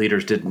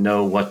 Leaders didn't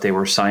know what they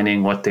were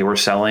signing, what they were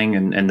selling,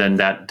 and then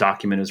that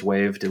document is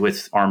waived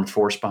with armed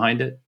force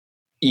behind it?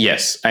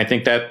 Yes, I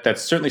think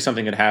that's certainly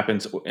something that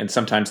happens. And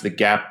sometimes the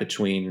gap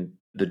between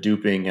the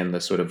duping and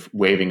the sort of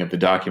waving of the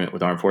document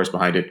with armed force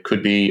behind it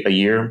could be a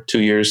year,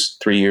 2 years,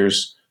 3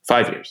 years,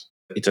 5 years.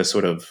 It's a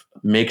sort of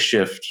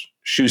makeshift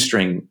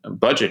shoestring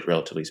budget,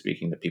 relatively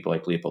speaking, that people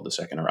like Leopold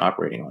II are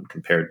operating on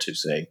compared to,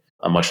 say,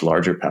 a much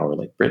larger power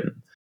like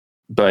Britain.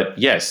 But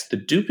yes, the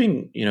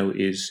duping,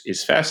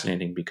 is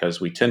fascinating because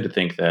we tend to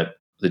think that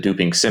the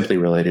duping simply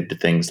related to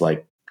things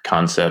like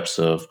concepts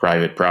of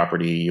private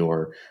property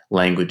or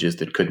languages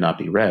that could not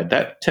be read.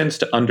 That tends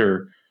to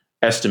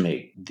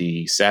underestimate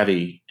the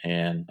savvy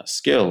and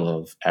skill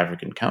of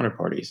African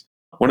counterparties.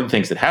 One of the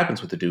things that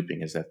happens with the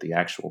duping is that the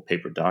actual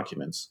paper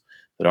documents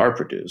that are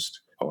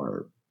produced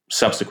are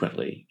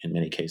subsequently, in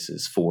many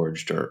cases,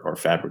 forged or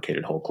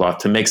fabricated whole cloth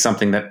to make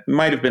something that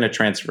might have been a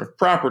transfer of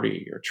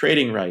property or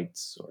trading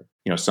rights or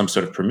some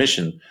sort of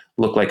permission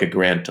look like a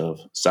grant of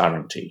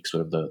sovereignty,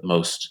 sort of the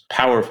most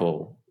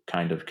powerful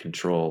kind of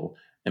control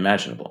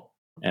imaginable,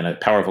 and a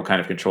powerful kind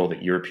of control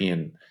that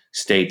European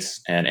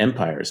states and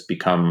empires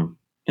become,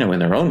 in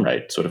their own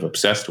right, sort of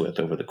obsessed with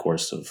over the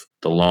course of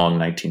the long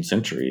 19th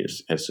century,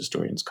 as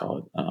historians call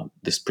it.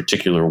 This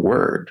particular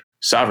word,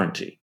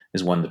 sovereignty,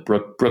 is one that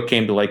Brooke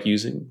came to like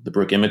using, the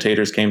Brooke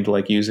imitators came to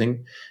like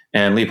using,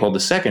 and Leopold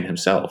II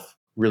himself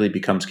really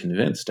becomes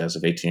convinced as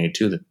of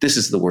 1882 that this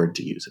is the word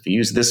to use. If you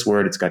use this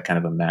word, it's got kind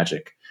of a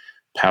magic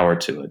power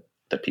to it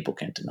that people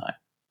can't deny.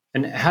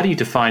 And how do you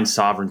define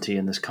sovereignty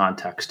in this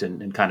context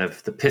in kind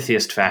of the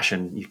pithiest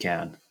fashion you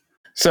can?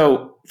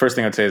 So first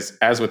thing I'd say is,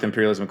 as with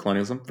imperialism and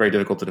colonialism, very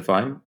difficult to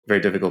define, very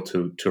difficult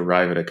to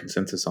arrive at a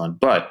consensus on.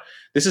 But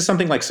this is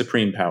something like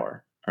supreme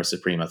power or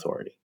supreme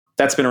authority.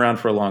 That's been around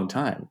for a long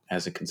time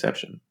as a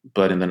conception.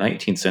 But in the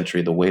 19th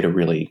century, the way to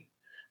really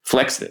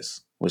flex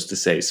this was to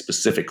say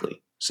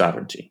specifically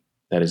sovereignty.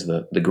 That is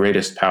the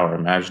greatest power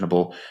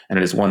imaginable, and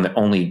it is one that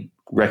only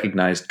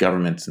recognized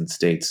governments and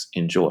states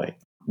enjoy.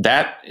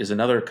 That is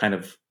another kind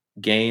of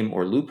game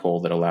or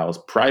loophole that allows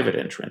private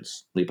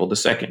entrants, Leopold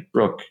II,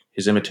 Brooke,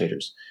 his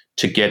imitators,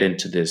 to get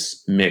into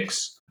this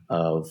mix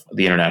of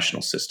the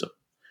international system.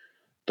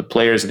 The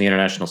players in the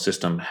international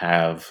system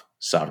have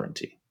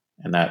sovereignty,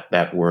 and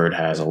that word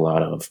has a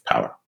lot of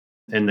power.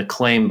 And the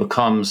claim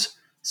becomes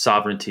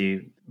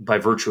sovereignty by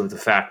virtue of the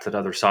fact that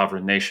other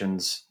sovereign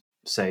nations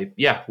say,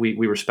 yeah, we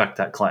respect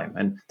that claim.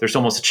 And there's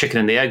almost a chicken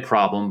and the egg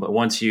problem, but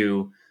once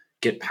you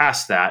get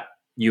past that,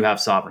 you have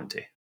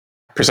sovereignty.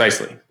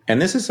 Precisely.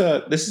 And this is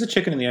a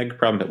chicken and the egg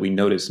problem that we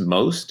notice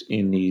most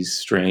in these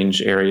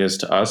strange areas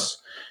to us,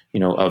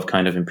 of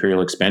kind of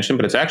imperial expansion.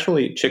 But it's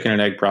actually a chicken and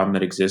egg problem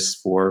that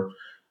exists for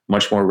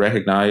much more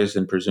recognized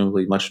and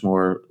presumably much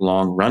more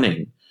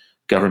long-running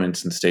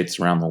governments and states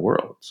around the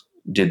world.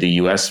 Did the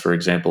U.S., for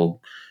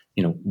example,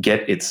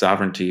 get its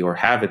sovereignty or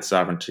have its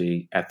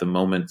sovereignty at the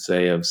moment,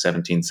 say, of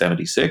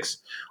 1776?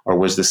 Or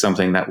was this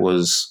something that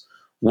was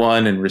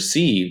won and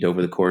received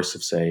over the course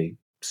of, say,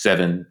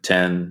 7,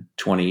 10,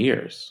 20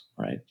 years,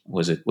 right?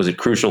 Was it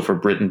crucial for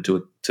Britain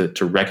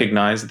to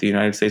recognize that the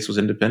United States was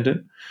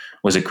independent?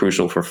 Was it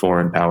crucial for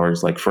foreign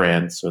powers like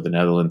France or the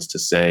Netherlands to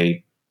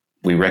say,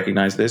 we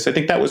recognize this? I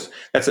think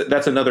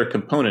that's another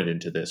component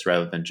into this,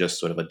 rather than just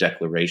sort of a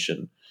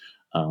declaration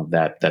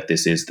that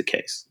this is the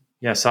case.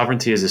 Yeah,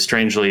 sovereignty is a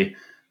strangely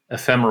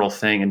ephemeral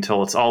thing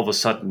until it's all of a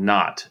sudden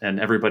not, and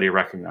everybody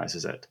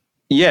recognizes it.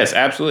 Yes,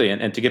 absolutely.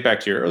 And to get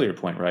back to your earlier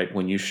point, right,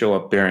 when you show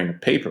up bearing a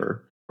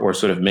paper or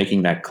sort of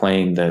making that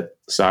claim that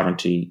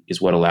sovereignty is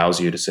what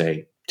allows you to,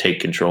 say, take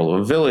control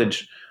of a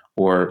village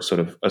or sort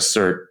of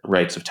assert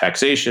rights of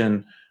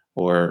taxation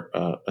or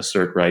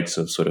assert rights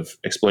of sort of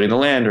exploiting the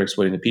land or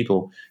exploiting the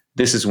people,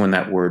 this is when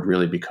that word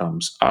really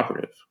becomes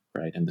operative,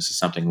 right? And this is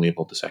something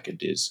Leopold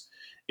II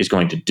is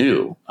going to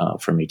do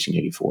from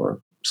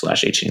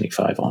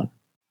 1884/1885 on.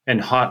 And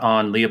hot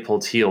on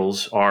Leopold's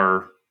heels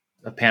are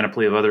a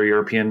panoply of other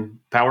European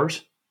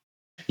powers?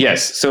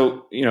 Yes.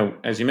 So,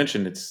 as you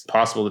mentioned, it's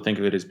possible to think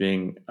of it as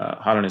being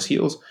hot on his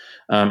heels.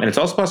 And it's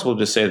also possible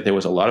to say that there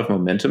was a lot of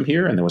momentum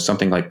here and there was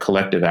something like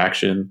collective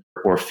action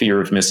or fear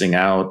of missing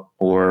out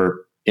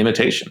or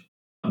imitation.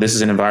 This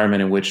is an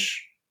environment in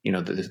which,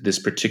 this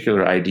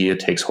particular idea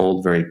takes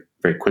hold very,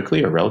 very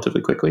quickly or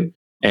relatively quickly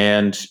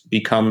and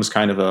becomes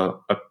kind of a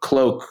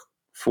cloak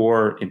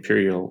for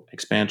imperial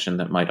expansion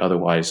that might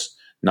otherwise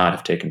not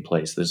have taken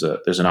place. There's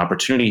an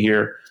opportunity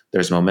here.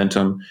 There's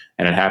momentum,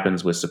 and it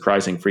happens with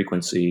surprising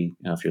frequency.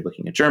 If you're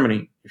looking at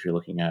Germany, if you're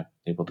looking at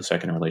Leopold II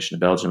in relation to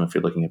Belgium, if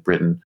you're looking at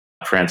Britain,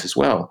 France as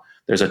well,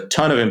 there's a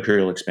ton of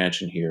imperial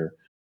expansion here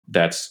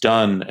that's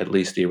done, at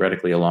least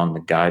theoretically, along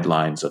the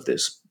guidelines of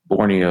this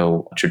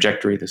Borneo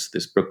trajectory, this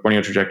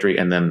Borneo trajectory,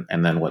 and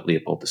then what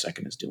Leopold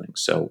II is doing.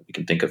 So we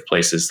can think of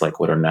places like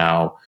what are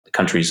now the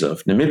countries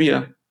of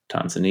Namibia,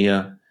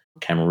 Tanzania,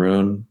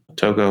 Cameroon,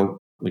 Togo.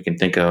 We can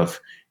think of,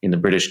 in the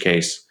British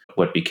case,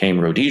 what became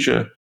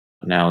Rhodesia,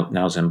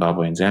 now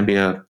Zimbabwe and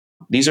Zambia.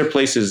 These are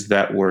places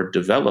that were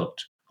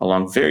developed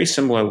along very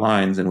similar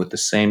lines and with the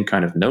same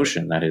kind of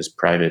notion, that is,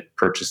 private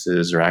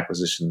purchases or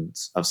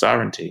acquisitions of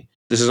sovereignty.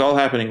 This is all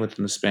happening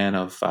within the span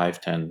of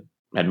 5, 10,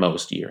 at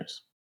most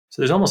years.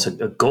 So there's almost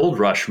a gold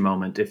rush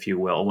moment, if you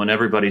will, when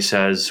everybody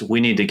says we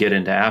need to get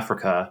into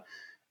Africa.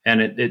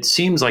 And it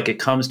seems like it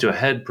comes to a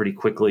head pretty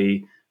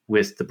quickly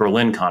with the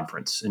Berlin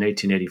Conference in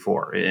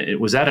 1884.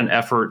 Was that an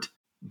effort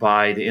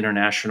by the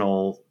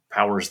international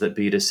powers that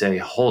be to say,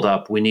 hold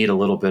up, we need a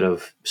little bit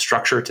of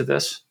structure to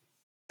this?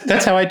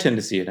 That's how I tend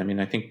to see it. I mean,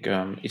 I think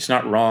it's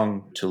not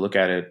wrong to look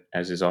at it,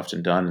 as is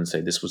often done, and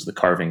say this was the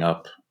carving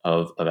up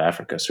of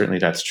Africa. Certainly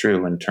that's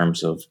true in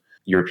terms of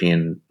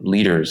European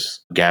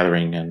leaders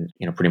gathering and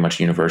pretty much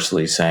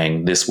universally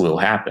saying this will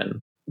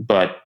happen.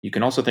 But you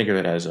can also think of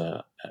it as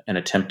an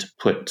attempt to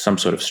put some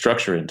sort of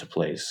structure into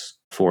place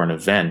for an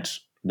event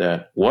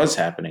that was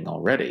happening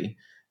already,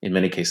 in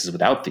many cases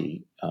without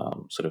the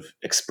sort of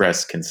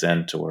express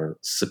consent or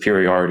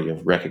superiority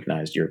of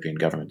recognized European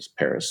governments,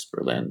 Paris,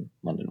 Berlin,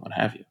 London, what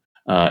have you.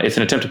 It's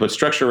an attempt to put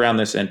structure around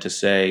this and to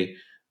say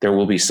there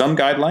will be some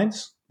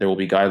guidelines. There will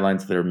be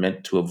guidelines that are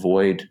meant to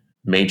avoid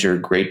major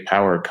great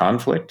power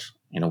conflict.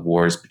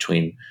 Wars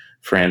between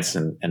France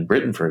and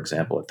Britain, for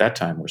example, at that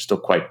time were still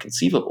quite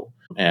conceivable.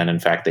 And in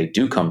fact, they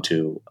do come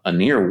to a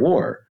near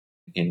war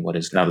in what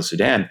is now the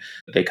Sudan.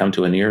 They come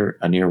to a near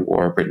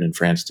war, Britain and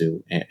France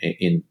do,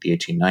 in the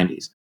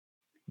 1890s.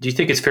 Do you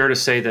think it's fair to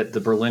say that the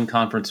Berlin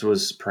Conference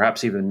was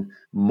perhaps even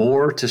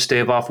more to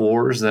stave off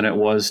wars than it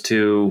was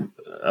to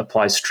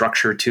apply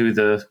structure to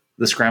the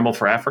scramble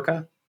for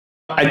Africa?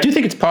 I do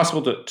think it's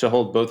possible to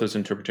hold both those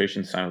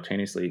interpretations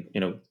simultaneously.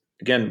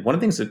 Again, one of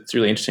the things that's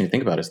really interesting to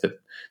think about is that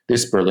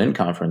this Berlin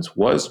Conference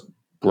was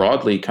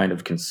broadly kind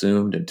of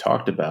consumed and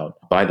talked about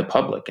by the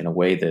public in a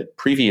way that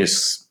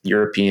previous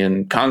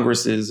European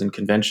congresses and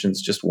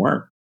conventions just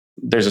weren't.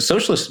 There's a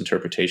socialist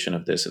interpretation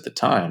of this at the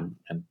time,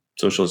 and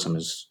socialism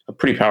is a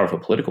pretty powerful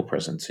political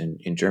presence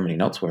in Germany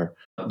and elsewhere.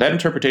 That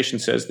interpretation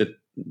says that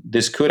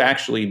this could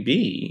actually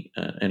be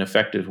an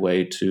effective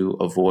way to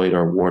avoid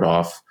or ward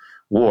off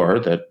war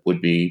that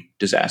would be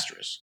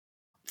disastrous.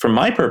 For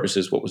my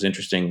purposes, what was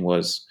interesting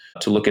was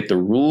to look at the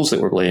rules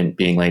that were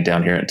being laid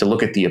down here and to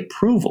look at the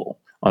approval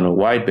on a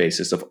wide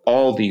basis of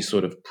all these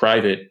sort of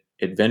private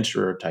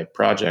adventurer type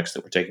projects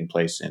that were taking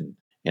place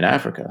in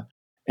Africa.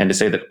 And to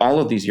say that all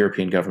of these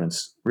European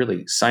governments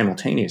really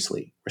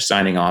simultaneously were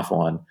signing off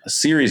on a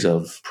series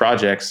of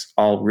projects,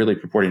 all really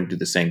purporting to do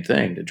the same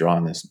thing, to draw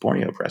on this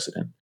Borneo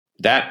precedent.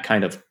 That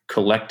kind of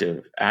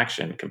collective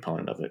action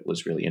component of it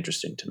was really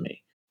interesting to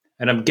me.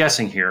 And I'm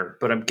guessing here,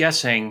 but I'm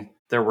guessing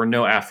there were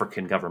no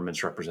African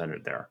governments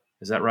represented there.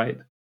 Is that right?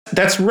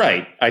 That's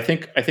right. I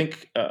think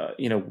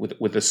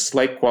with a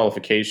slight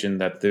qualification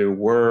that there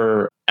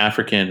were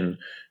African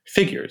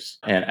figures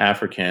and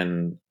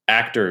African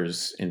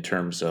actors in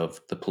terms of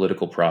the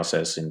political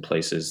process in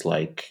places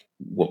like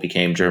what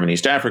became German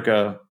East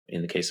Africa,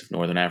 in the case of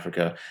Northern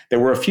Africa. There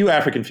were a few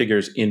African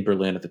figures in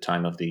Berlin at the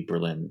time of the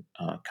Berlin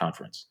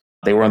Conference.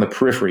 They were on the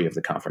periphery of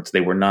the conference.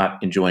 They were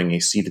not enjoying a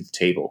seat at the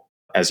table,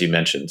 as you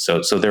mentioned.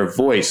 So their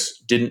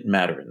voice didn't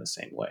matter in the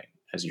same way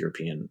as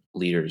European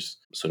leaders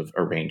sort of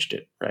arranged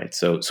it, right?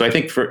 So I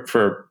think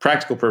for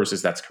practical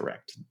purposes, that's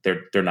correct.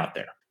 They're not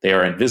there. They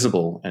are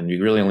invisible, and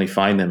you really only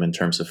find them in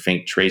terms of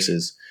faint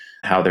traces,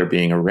 how they're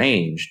being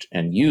arranged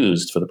and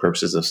used for the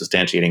purposes of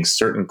substantiating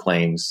certain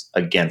claims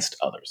against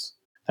others.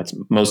 That's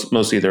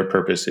mostly their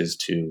purpose is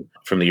to,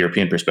 from the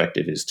European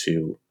perspective, is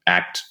to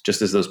act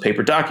just as those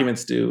paper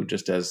documents do,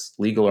 just as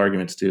legal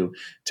arguments do,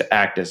 to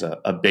act as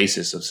a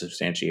basis of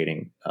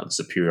substantiating the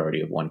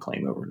superiority of one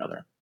claim over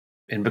another.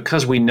 And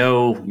because we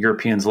know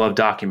Europeans love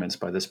documents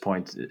by this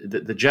point,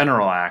 the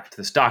General Act,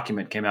 this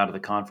document came out of the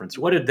conference.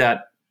 What did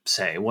that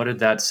say? What did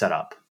that set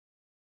up?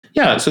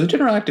 Yeah, so the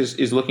General Act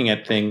is looking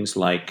at things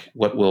like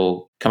what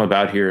will come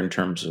about here in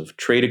terms of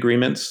trade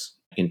agreements,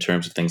 in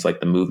terms of things like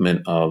the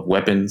movement of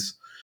weapons,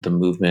 the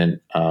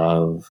movement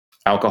of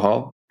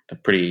alcohol, a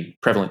pretty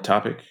prevalent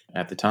topic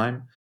at the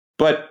time.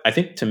 But I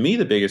think to me,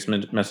 the biggest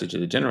message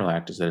of the General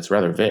Act is that it's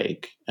rather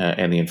vague,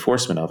 and the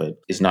enforcement of it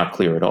is not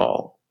clear at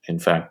all. In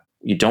fact,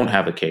 you don't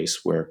have a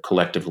case where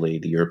collectively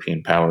the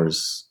European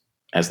powers,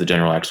 as the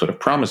General Act sort of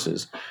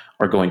promises,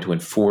 are going to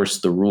enforce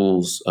the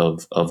rules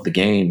of the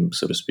game,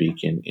 so to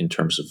speak, in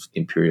terms of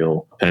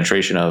imperial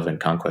penetration of and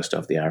conquest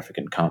of the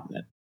African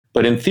continent.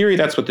 But in theory,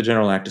 that's what the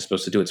General Act is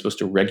supposed to do. It's supposed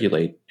to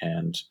regulate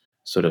and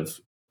sort of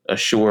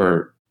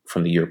assure,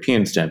 from the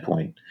European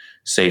standpoint,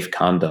 safe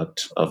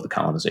conduct of the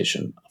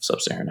colonization of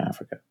sub-Saharan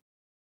Africa.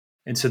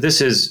 And so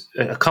this is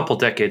a couple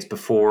decades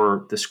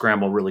before the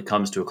scramble really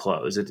comes to a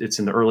close. It's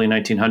in the early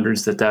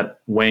 1900s that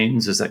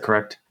wanes. Is that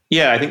correct?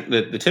 Yeah, I think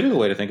the typical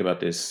way to think about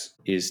this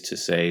is to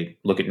say,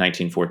 look at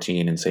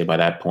 1914 and say by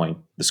that point,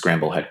 the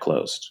scramble had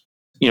closed.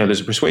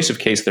 There's a persuasive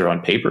case there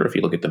on paper. If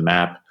you look at the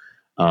map,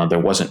 there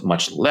wasn't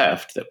much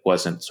left that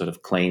wasn't sort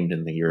of claimed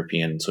in the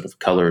European sort of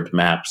colored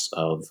maps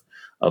of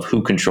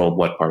who controlled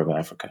what part of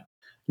Africa.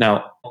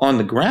 Now, on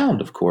the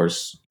ground, of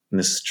course, and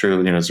this is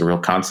true, there's a real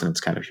consonance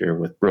kind of here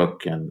with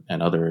Brooke and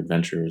other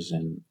adventures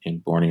in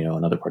Borneo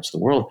and other parts of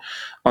the world.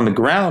 On the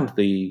ground,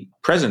 the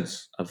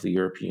presence of the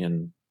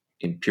European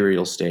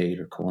imperial state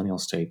or colonial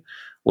state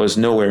was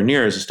nowhere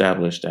near as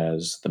established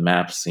as the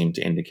maps seem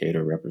to indicate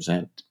or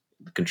represent.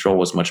 The control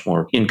was much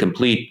more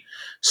incomplete,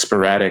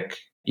 sporadic,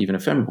 even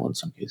ephemeral in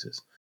some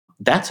cases.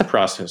 That's a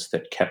process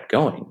that kept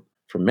going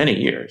for many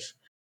years.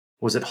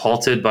 Was it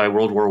halted by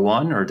World War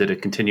I, or did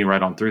it continue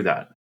right on through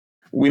that?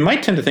 We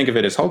might tend to think of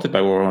it as halted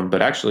by World War I,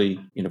 but actually,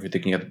 if you're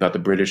thinking about the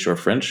British or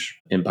French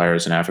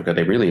empires in Africa,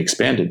 they really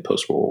expanded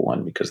post-World War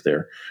I because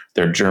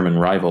their German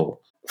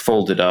rival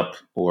folded up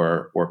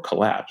or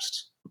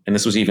collapsed. And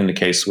this was even the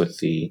case with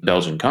the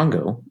Belgian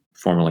Congo,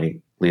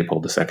 formerly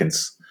Leopold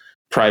II's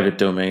private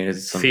domain, as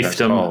it's sometimes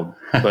called.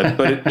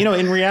 But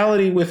in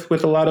reality,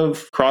 with a lot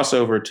of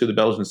crossover to the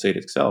Belgian state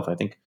itself, I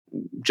think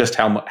just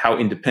how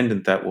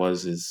independent that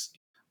was is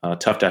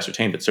tough to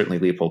ascertain. But certainly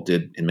Leopold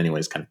did, in many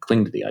ways, kind of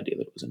cling to the idea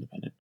that it was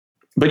independent.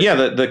 But yeah,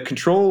 the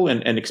control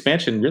and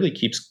expansion really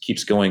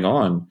keeps going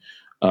on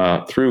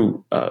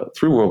through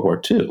World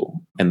War II,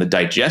 and the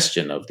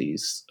digestion of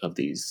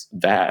these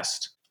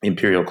vast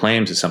imperial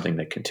claims is something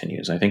that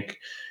continues. I think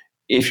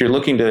if you're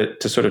looking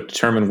to sort of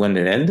determine when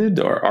it ended,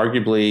 or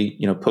arguably,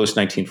 post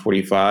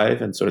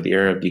 1945 and sort of the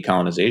era of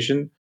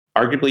decolonization,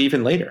 arguably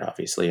even later,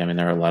 obviously. I mean,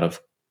 there are a lot of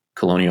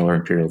colonial or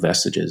imperial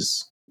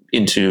vestiges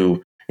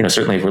into,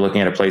 certainly if we're looking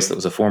at a place that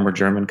was a former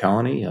German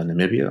colony,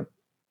 Namibia,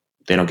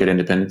 they don't get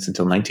independence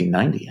until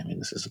 1990. I mean,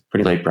 this is a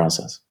pretty late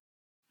process.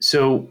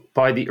 So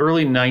by the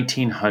early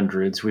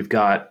 1900s, we've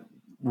got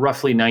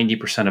roughly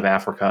 90% of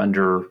Africa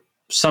under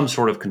some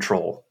sort of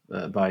control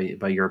by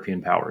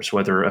European powers,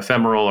 whether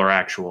ephemeral or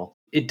actual.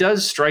 It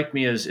does strike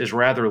me as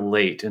rather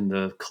late in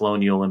the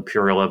colonial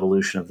imperial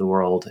evolution of the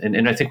world.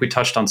 And I think we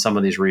touched on some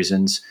of these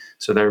reasons,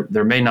 so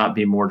there may not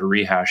be more to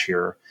rehash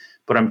here.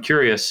 But I'm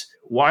curious,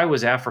 why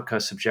was Africa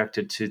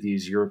subjected to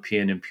these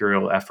European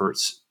imperial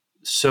efforts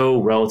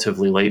so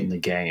relatively late in the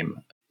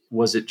game?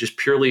 Was it just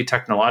purely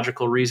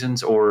technological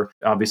reasons, or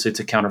obviously it's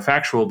a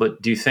counterfactual,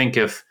 but do you think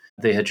if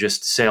they had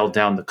just sailed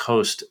down the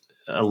coast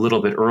a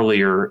little bit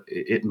earlier,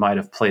 it might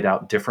have played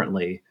out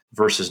differently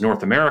versus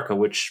North America,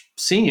 which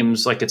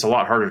seems like it's a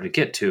lot harder to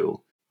get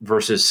to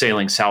versus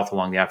sailing south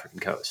along the African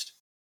coast?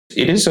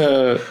 It is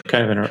a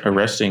kind of an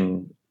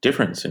arresting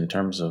difference in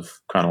terms of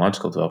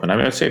chronological development. I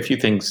mean, I'd say a few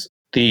things.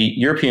 The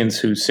Europeans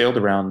who sailed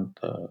around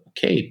the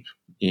Cape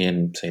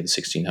in, say, the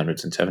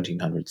 1600s and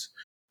 1700s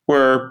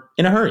were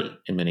in a hurry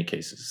in many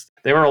cases.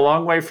 They were a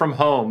long way from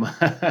home.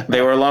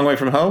 They were a long way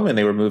from home, and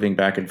they were moving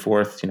back and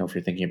forth. If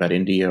you're thinking about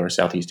India or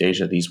Southeast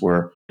Asia, these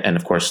were, and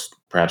of course,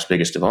 perhaps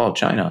biggest of all,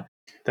 China.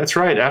 That's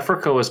right.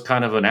 Africa was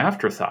kind of an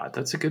afterthought.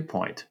 That's a good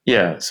point.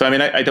 Yeah. So, I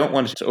mean, I don't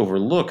want to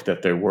overlook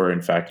that there were,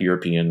 in fact,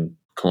 European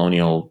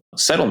colonial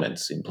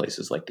settlements in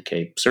places like the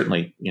Cape.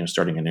 Certainly,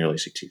 starting in the early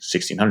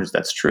 1600s,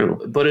 that's true.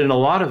 But in a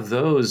lot of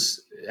those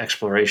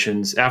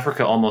explorations,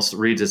 Africa almost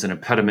reads as an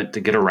impediment to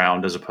get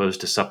around as opposed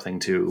to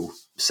something to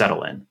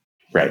settle in.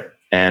 Right.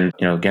 And,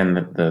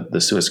 again, the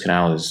Suez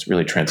Canal is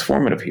really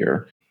transformative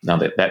here. Now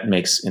that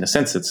makes, in a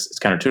sense, it's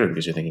counterintuitive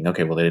because you're thinking,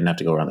 okay, well, they didn't have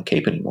to go around the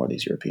Cape anymore,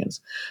 these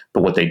Europeans.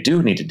 But what they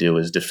do need to do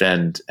is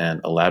defend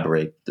and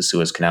elaborate the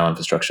Suez Canal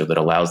infrastructure that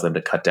allows them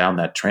to cut down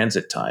that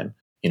transit time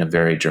in a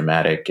very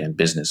dramatic and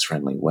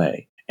business-friendly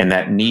way. And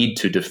that need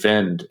to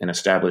defend and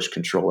establish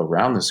control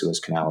around the Suez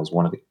Canal is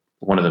one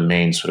of the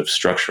main sort of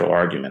structural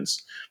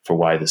arguments for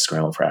why the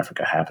scramble for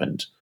Africa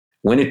happened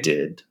when it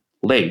did,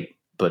 late,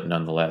 but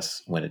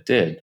nonetheless when it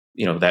did.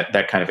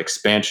 That kind of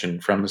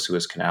expansion from the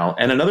Suez Canal.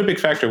 And another big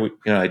factor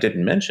I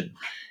didn't mention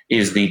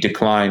is the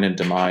decline and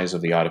demise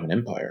of the Ottoman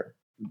Empire.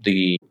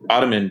 The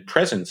Ottoman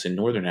presence in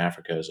northern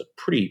Africa is a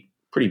pretty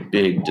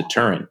big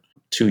deterrent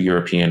to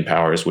European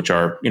powers, which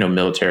are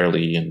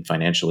militarily and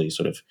financially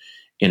sort of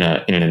in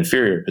an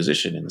inferior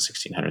position in the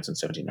 1600s and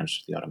 1700s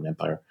to the Ottoman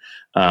Empire.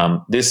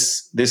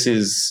 This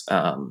is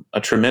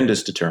a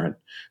tremendous deterrent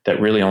that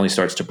really only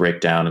starts to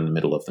break down in the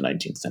middle of the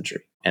 19th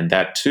century. And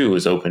that, too,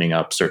 is opening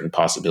up certain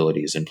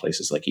possibilities in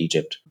places like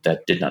Egypt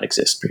that did not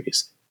exist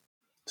previously.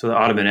 So the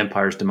Ottoman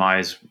Empire's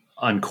demise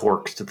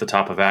uncorked at the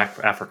top of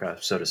Africa,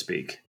 so to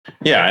speak.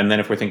 Yeah, and then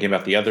if we're thinking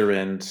about the other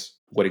end,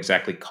 what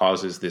exactly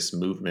causes this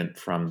movement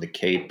from the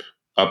Cape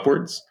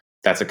upwards?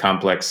 That's a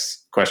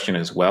complex question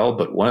as well.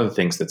 But one of the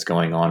things that's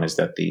going on is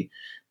that the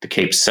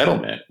Cape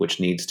settlement,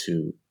 which needs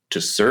to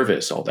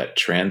service all that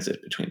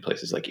transit between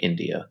places like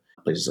India,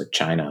 places like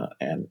China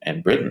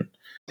and Britain,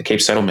 the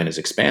Cape settlement is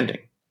expanding.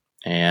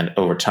 And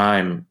over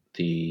time,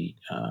 the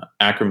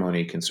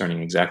acrimony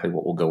concerning exactly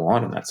what will go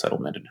on in that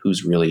settlement and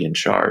who's really in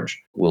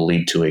charge will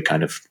lead to a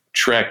kind of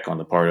trek on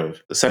the part of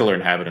the settler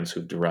inhabitants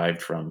who've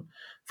derived from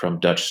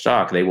Dutch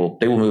stock. They will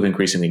move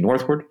increasingly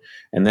northward.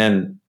 And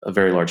then a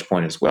very large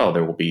point as well,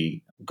 there will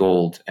be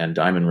gold and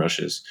diamond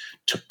rushes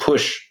to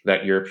push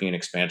that European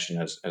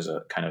expansion as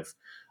a kind of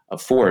a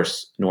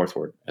force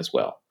northward as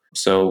well.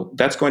 So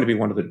that's going to be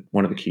one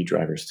of the key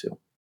drivers too.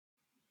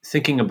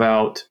 Thinking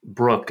about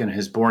Brooke and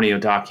his Borneo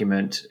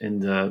document in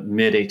the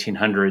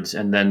mid-1800s,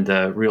 and then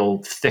the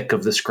real thick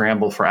of the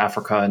scramble for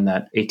Africa in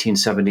that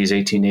 1870s,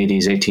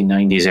 1880s,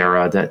 1890s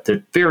era, that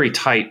the very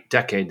tight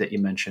decade that you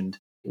mentioned,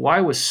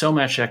 why was so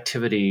much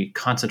activity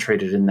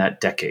concentrated in that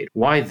decade?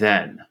 Why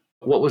then?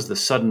 What was the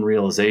sudden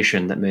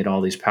realization that made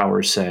all these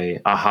powers say,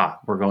 aha,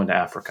 we're going to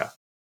Africa?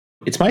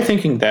 It's my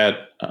thinking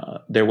that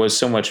there was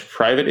so much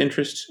private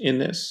interest in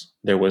this.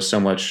 There was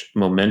so much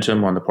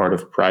momentum on the part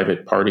of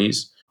private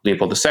parties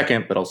Leopold II,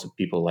 but also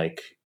people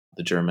like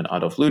the German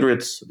Adolf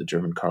Luderitz, the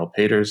German Karl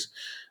Peters,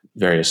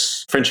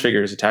 various French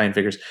figures, Italian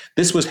figures.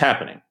 This was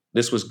happening.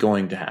 This was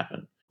going to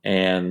happen.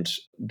 And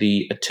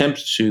the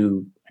attempt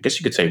to, I guess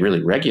you could say,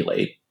 really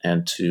regulate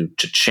and to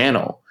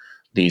channel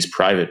these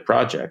private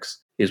projects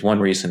is one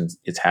reason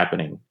it's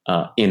happening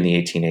in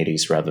the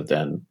 1880s rather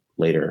than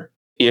later.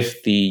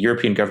 If the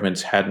European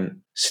governments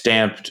hadn't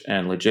stamped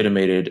and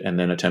legitimated and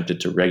then attempted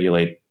to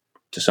regulate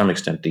to some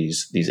extent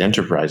these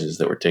enterprises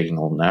that were taking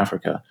hold in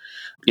Africa,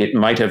 it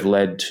might have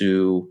led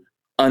to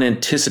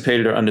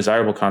unanticipated or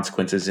undesirable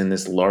consequences in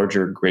this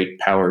larger great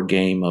power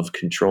game of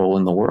control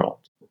in the world.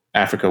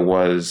 Africa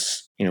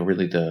was,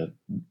 really the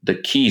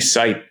key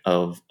site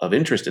of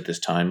interest at this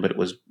time, but it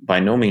was by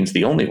no means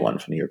the only one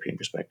from the European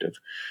perspective.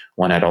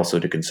 One had also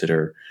to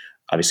consider,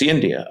 obviously,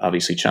 India,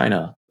 obviously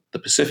China, the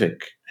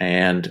Pacific,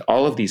 and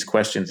all of these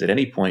questions at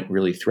any point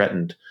really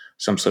threatened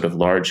some sort of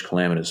large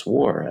calamitous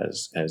war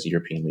as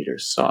European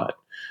leaders saw it.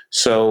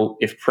 So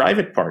if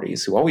private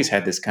parties, who always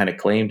had this kind of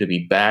claim to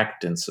be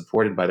backed and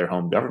supported by their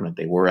home government,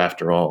 they were,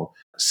 after all,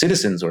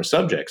 citizens or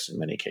subjects in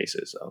many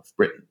cases of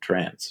Britain,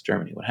 France,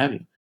 Germany, what have you,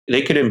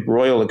 they could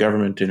embroil a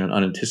government in an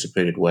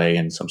unanticipated way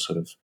in some sort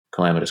of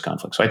calamitous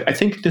conflict. So I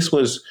think this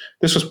was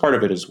part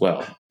of it as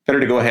well. Better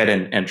to go ahead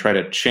and try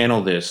to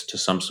channel this to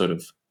some sort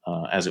of,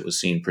 as it was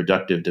seen,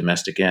 productive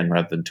domestic end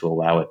rather than to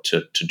allow it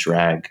to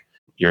drag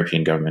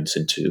European governments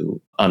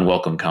into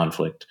unwelcome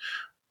conflict.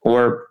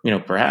 Or,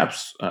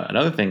 perhaps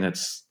another thing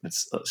that's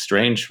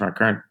strange from our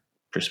current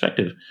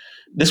perspective,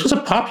 this was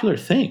a popular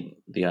thing,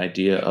 the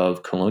idea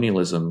of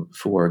colonialism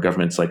for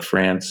governments like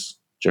France,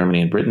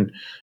 Germany, and Britain.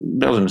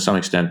 Belgium to some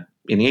extent.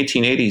 In the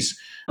 1880s,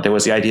 there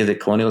was the idea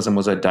that colonialism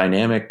was a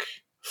dynamic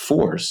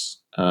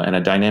force and a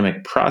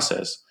dynamic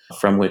process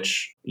from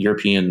which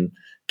European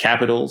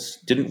capitals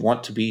didn't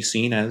want to be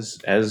seen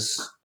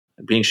as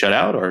being shut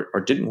out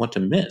or didn't want to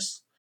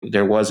miss.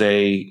 There was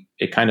a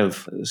kind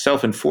of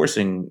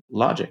self-enforcing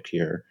logic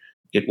here.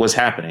 It was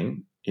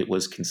happening. It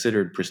was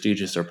considered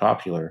prestigious or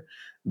popular.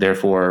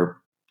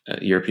 Therefore,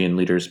 European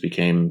leaders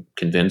became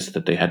convinced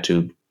that they had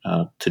to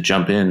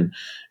jump in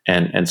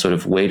and sort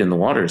of wade in the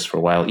waters for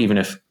a while, even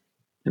if,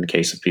 in the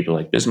case of people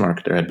like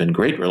Bismarck, there had been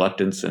great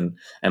reluctance and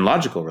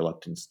logical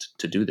reluctance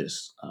to do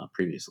this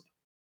previously.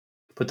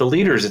 But the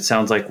leaders, it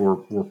sounds like,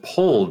 were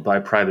pulled by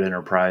private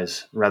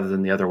enterprise rather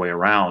than the other way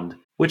around,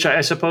 which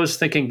I suppose,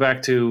 thinking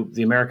back to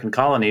the American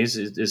colonies,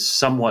 is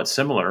somewhat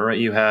similar, right?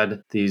 You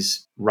had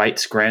these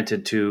rights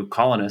granted to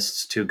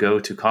colonists to go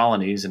to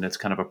colonies, and it's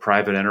kind of a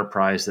private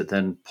enterprise that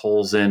then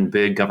pulls in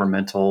big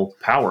governmental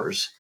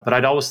powers. But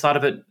I'd always thought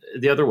of it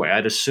the other way.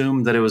 I'd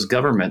assumed that it was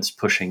governments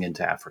pushing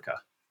into Africa.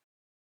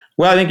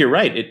 Well, I think you're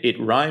right. It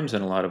rhymes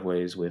in a lot of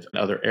ways with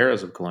other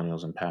eras of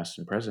colonialism, past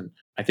and present.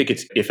 I think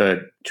it's if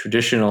a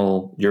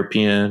traditional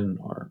European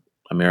or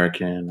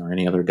American or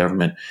any other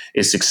government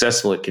is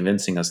successful at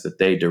convincing us that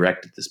they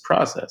directed this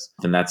process,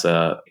 then that's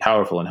a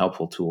powerful and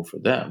helpful tool for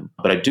them.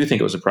 But I do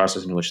think it was a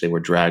process in which they were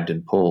dragged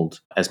and pulled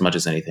as much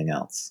as anything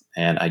else.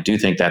 And I do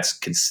think that's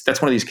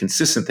one of these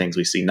consistent things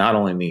we see not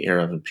only in the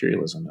era of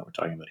imperialism that we're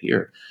talking about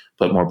here,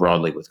 but more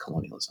broadly with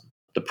colonialism.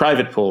 The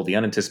private pull, the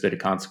unanticipated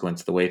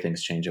consequence, the way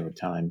things change over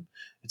time,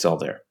 it's all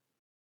there.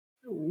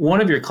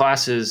 One of your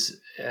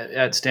classes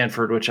at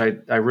Stanford, which I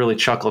really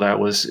chuckled at,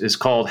 is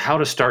called How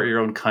to Start Your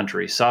Own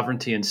Country,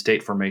 Sovereignty and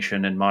State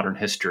Formation in Modern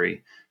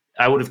History.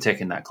 I would have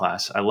taken that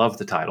class. I love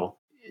the title.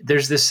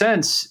 There's this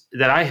sense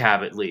that I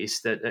have, at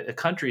least, that a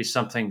country is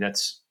something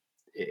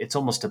it's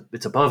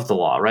above the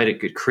law, right?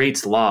 It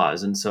creates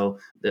laws. And so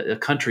a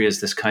country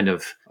is this kind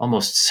of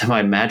almost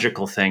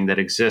semi-magical thing that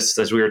exists,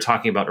 as we were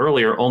talking about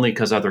earlier, only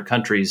because other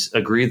countries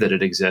agree that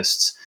it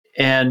exists.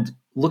 And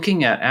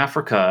looking at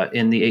Africa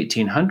in the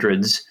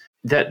 1800s,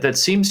 that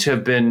seems to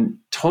have been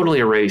totally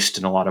erased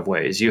in a lot of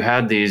ways. You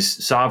had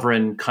these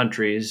sovereign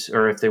countries,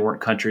 or if they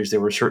weren't countries, they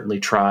were certainly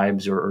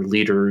tribes or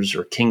leaders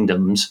or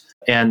kingdoms,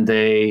 and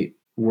they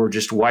were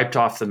just wiped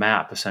off the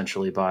map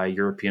essentially by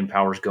European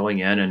powers going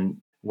in and,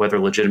 whether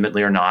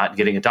legitimately or not,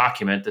 getting a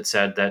document that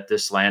said that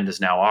this land is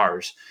now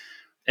ours.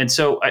 And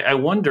so I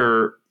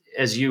wonder,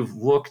 as you've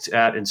looked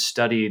at and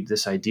studied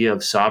this idea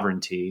of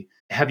sovereignty,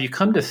 have you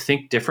come to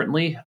think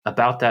differently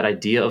about that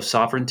idea of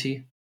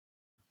sovereignty?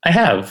 I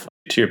have.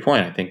 To your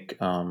point, I think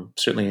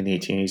certainly in the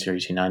 1880s or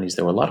 1890s,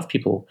 there were a lot of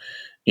people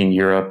in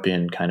Europe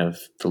in kind of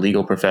the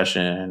legal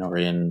profession or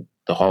in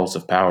the halls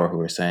of power who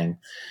were saying,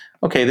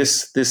 okay,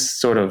 this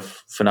sort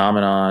of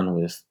phenomenon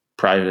with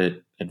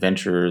private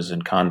adventurers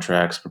and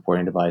contracts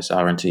purporting to buy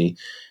sovereignty,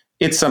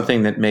 it's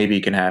something that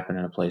maybe can happen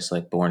in a place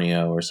like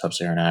Borneo or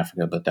sub-Saharan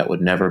Africa, but that would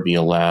never be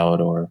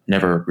allowed or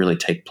never really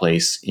take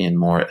place in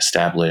more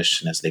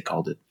established and, as they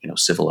called it,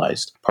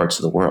 civilized parts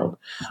of the world.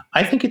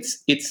 I think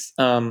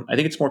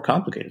it's more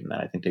complicated than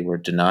that. I think they were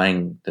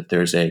denying that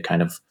there's a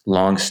kind of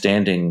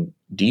long-standing,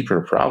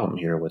 deeper problem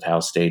here with how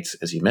states,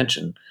 as you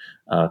mentioned,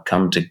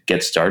 come to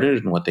get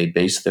started and what they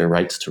base their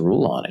rights to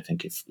rule on. I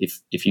think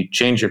if you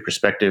change your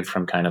perspective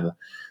from kind of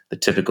the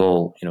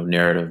typical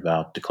narrative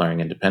about declaring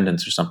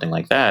independence or something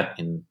like that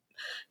in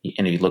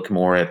And if you look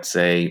more at,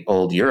 say,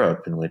 old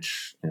Europe, in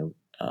which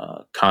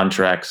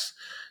contracts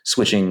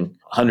switching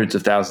hundreds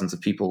of thousands of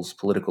people's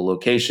political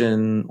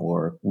location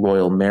or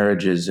royal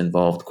marriages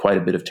involved quite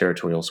a bit of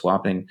territorial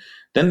swapping,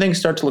 then things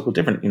start to look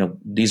different.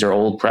 These are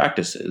old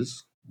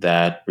practices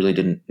that really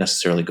didn't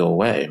necessarily go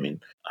away. I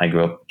mean, I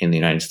grew up in the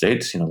United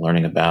States,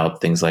 learning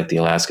about things like the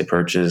Alaska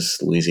Purchase,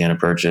 Louisiana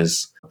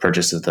Purchase of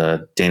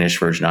the Danish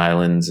Virgin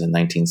Islands in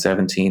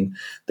 1917.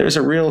 There's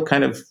a real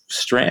kind of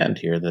strand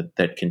here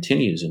that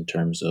continues in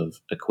terms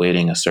of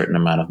equating a certain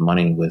amount of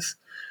money with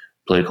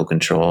political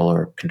control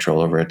or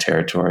control over a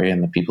territory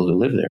and the people who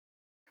live there.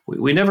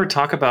 We never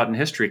talk about in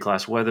history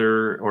class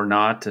whether or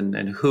not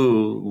and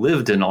who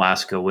lived in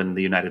Alaska when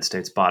the United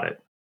States bought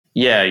it.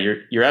 Yeah,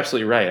 you're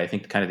absolutely right. I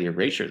think kind of the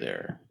erasure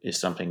there is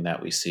something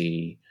that we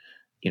see,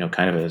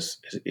 kind of as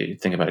you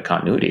think about a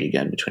continuity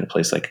again between a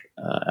place like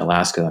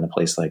Alaska and a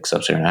place like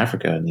Sub-Saharan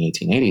Africa in the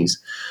 1880s.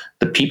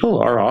 The people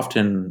are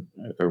often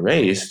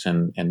erased,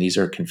 and these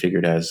are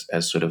configured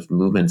as sort of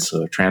movements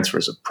or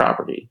transfers of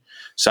property,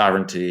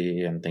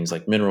 sovereignty, and things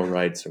like mineral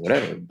rights or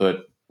whatever.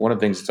 But one of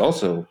the things that's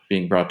also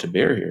being brought to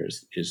bear here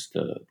is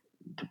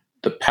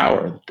the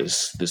power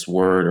that this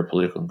word or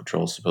political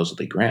control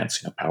supposedly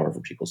grants, power over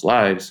people's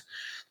lives,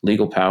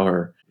 legal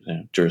power,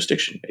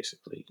 jurisdiction,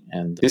 basically.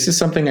 And this is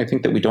something I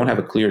think that we don't have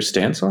a clear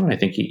stance on. I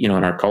think, in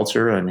our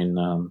culture, I mean,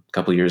 a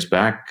couple of years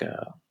back,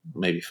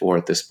 maybe 4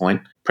 at this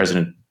point,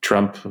 President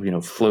Trump,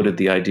 floated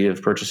the idea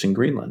of purchasing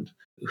Greenland.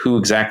 Who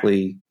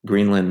exactly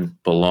Greenland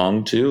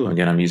belonged to?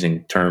 Again, I'm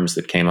using terms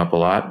that came up a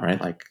lot,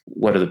 right? Like,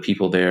 what do the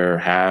people there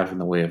have in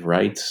the way of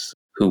rights?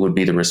 Who would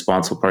be the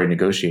responsible party to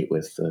negotiate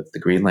with, the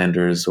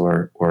Greenlanders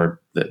or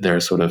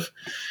their sort of,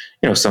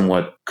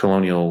 somewhat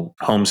colonial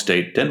home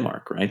state,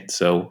 Denmark, right?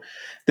 So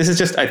this is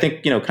just, I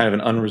think, kind of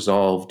an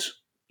unresolved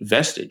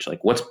vestige.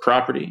 Like, what's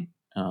property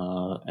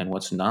and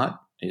what's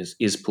not?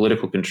 Is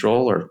political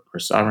control or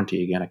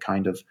sovereignty, again, a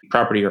kind of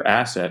property or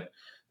asset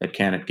that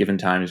can at given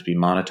times be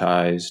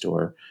monetized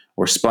or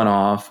spun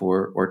off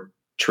or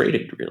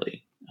traded,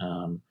 really.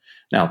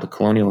 Now, the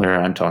colonial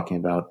era I'm talking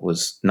about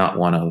was not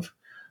one of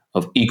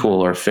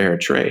equal or fair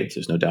trades.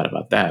 There's no doubt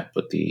about that.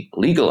 But the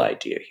legal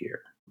idea here,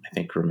 I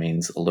think,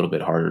 remains a little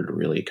bit harder to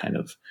really kind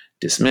of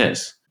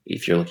dismiss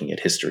if you're looking at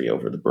history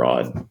over the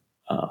broad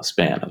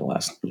span of the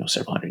last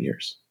several hundred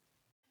years.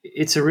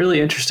 It's a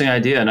really interesting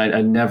idea, and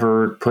I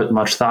never put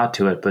much thought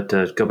to it. But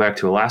to go back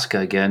to Alaska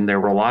again, there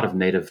were a lot of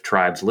native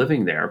tribes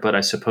living there. But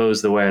I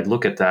suppose the way I'd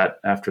look at that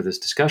after this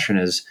discussion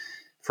is,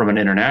 from an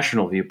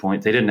international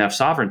viewpoint, they didn't have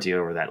sovereignty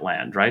over that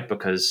land, right?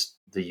 Because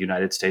the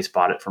United States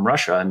bought it from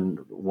Russia, and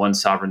one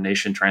sovereign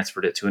nation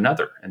transferred it to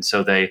another. And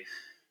so they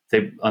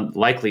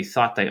likely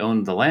thought they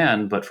owned the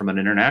land, but from an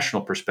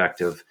international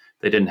perspective,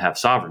 they didn't have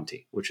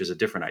sovereignty, which is a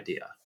different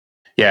idea.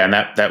 Yeah, and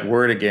that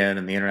word again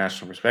in the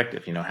international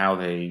perspective, how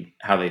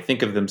they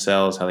think of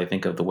themselves, how they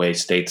think of the way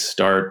states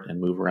start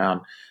and move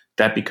around,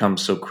 that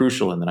becomes so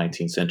crucial in the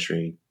 19th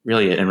century,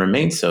 really, and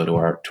remains so to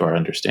our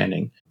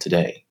understanding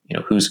today.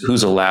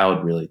 Who's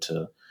allowed really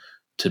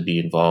to be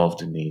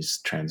involved in these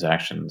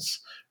transactions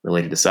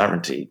related to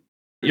sovereignty.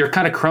 You're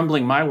kind of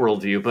crumbling my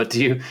worldview, but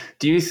do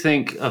you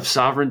think of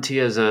sovereignty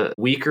as a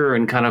weaker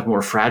and kind of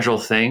more fragile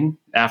thing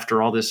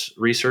after all this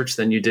research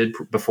than you did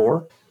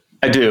before?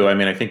 I do. I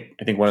mean, I think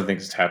one of the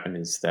things that's happened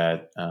is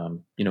that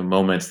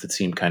moments that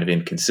seem kind of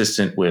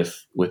inconsistent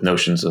with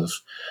notions of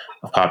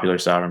popular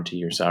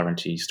sovereignty or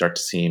sovereignty start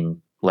to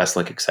seem less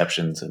like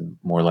exceptions and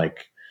more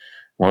like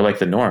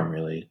the norm,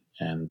 really.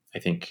 And I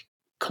think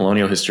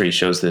colonial history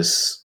shows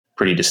this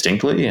pretty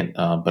distinctly. And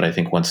but I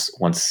think once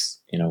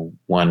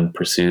one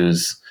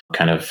pursues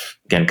kind of,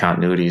 again,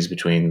 continuities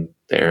between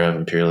the era of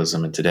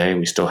imperialism and today,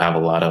 we still have a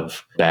lot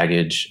of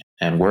baggage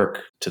and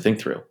work to think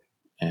through.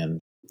 And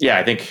yeah,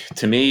 I think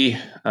to me,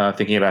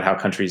 thinking about how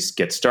countries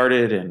get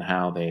started and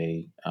how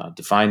they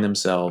define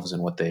themselves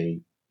and what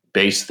they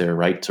base their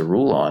right to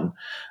rule on,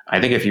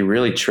 I think if you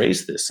really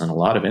trace this in a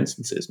lot of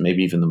instances,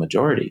 maybe even the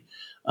majority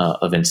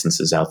of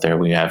instances out there,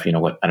 we have,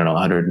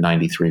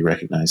 193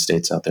 recognized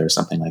states out there or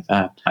something like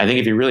that. I think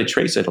if you really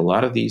trace it, a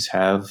lot of these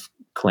have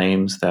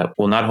claims that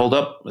will not hold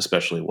up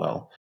especially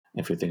well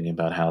if you're thinking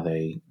about how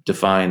they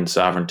define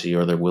sovereignty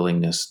or their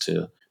willingness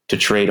to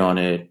trade on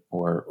it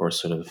or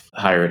sort of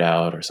hire it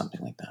out or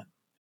something like that.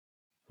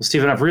 Well,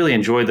 Stephen, I've really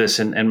enjoyed this.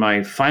 And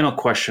my final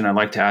question I'd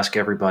like to ask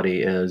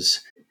everybody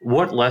is,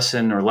 what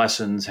lesson or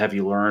lessons have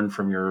you learned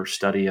from your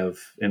study of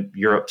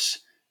Europe's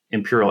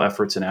imperial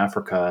efforts in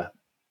Africa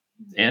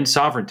and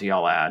sovereignty,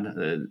 I'll add,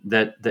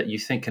 that you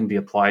think can be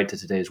applied to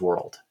today's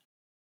world?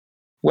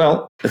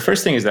 Well, the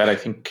first thing is that I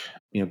think,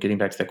 getting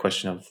back to that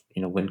question of,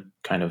 when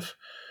kind of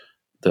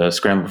the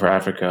scramble for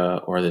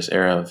Africa or this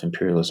era of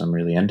imperialism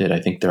really ended, I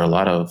think there are a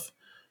lot of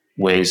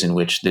ways in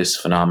which this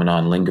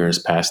phenomenon lingers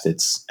past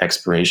its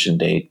expiration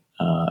date,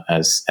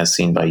 as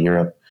seen by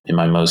Europe. In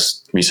my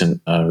most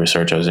recent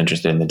research, I was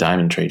interested in the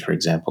diamond trade, for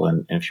example.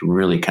 And if you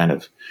really kind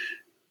of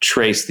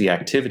trace the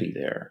activity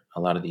there, a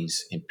lot of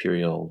these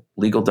imperial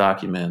legal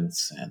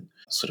documents and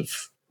sort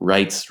of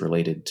rights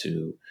related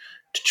to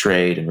to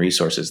trade and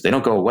resources, they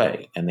don't go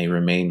away, and they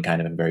remain kind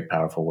of in very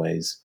powerful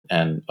ways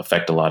and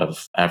affect a lot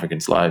of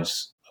Africans'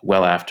 lives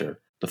well after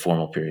the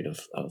formal period of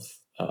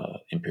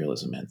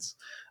imperialism ends.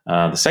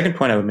 The second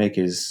point I would make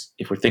is,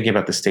 if we're thinking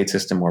about the state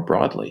system more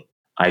broadly,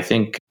 I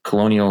think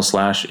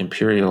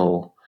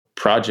colonial/imperial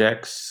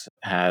projects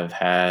have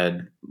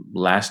had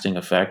lasting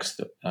effects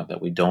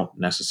that we don't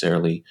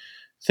necessarily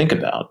think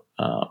about.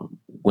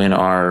 When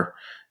are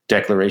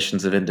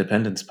declarations of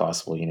independence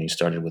possible? You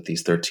started with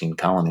these 13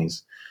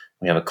 colonies.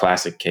 We have a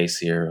classic case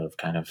here of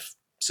kind of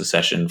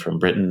secession from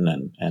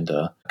Britain and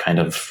a kind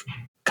of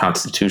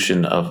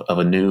constitution of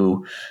a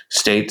new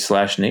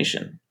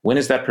state/nation. When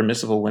is that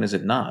permissible? When is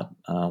it not?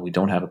 We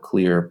don't have a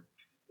clear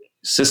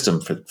system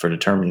for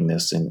determining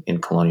this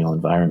in colonial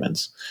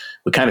environments.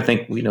 We kind of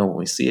think we know when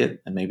we see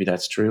it, and maybe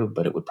that's true,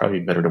 but it would probably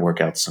be better to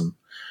work out some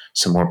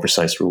more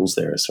precise rules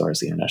there as far as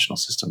the international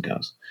system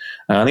goes.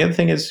 The other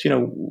thing is,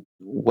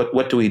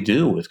 what do we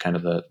do with kind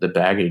of the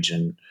baggage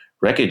and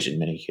wreckage in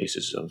many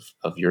cases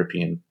of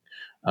European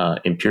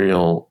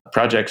imperial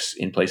projects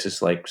in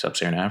places like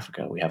sub-Saharan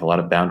Africa? We have a lot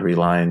of boundary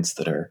lines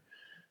that are,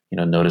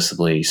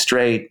 noticeably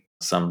straight,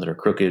 some that are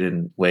crooked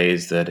in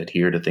ways that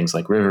adhere to things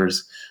like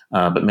rivers,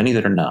 but many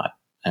that are not.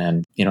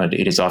 And,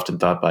 it is often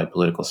thought by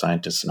political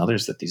scientists and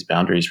others that these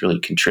boundaries really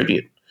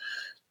contribute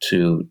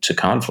to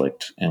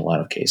conflict in a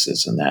lot of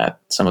cases, and that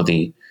some of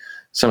the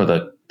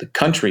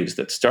countries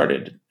that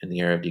started in the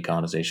era of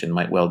decolonization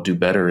might well do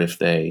better if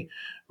they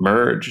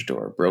merged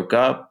or broke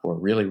up or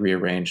really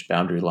rearranged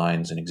boundary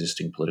lines in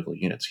existing political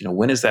units.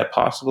 When is that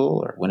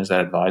possible, or when is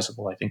that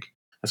advisable? I think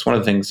that's one of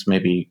the things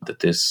maybe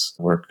that this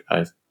work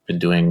I've been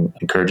doing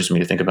encourages me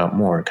to think about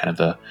more, kind of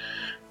the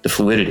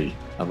fluidity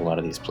of a lot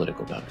of these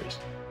political boundaries.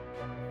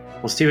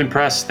 Well, Stephen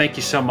Press, thank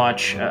you so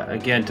much.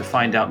 Again, to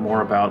find out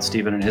more about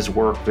Stephen and his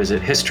work,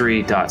 visit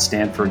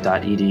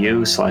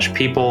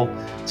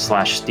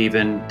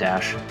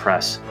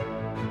history.stanford.edu/people/Stephen-Press.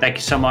 Thank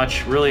you so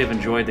much. Really have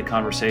enjoyed the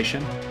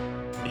conversation.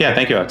 Yeah,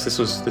 thank you, Alex. This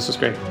was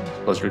great. It's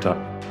a pleasure to talk.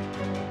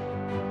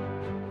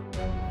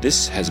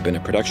 This has been a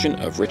production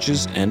of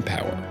Riches and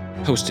Power,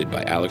 hosted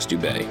by Alex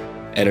Dubé,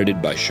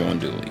 edited by Sean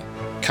Dooley.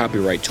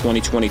 Copyright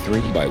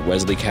 2023 by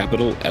Wesley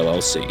Capital,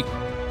 LLC.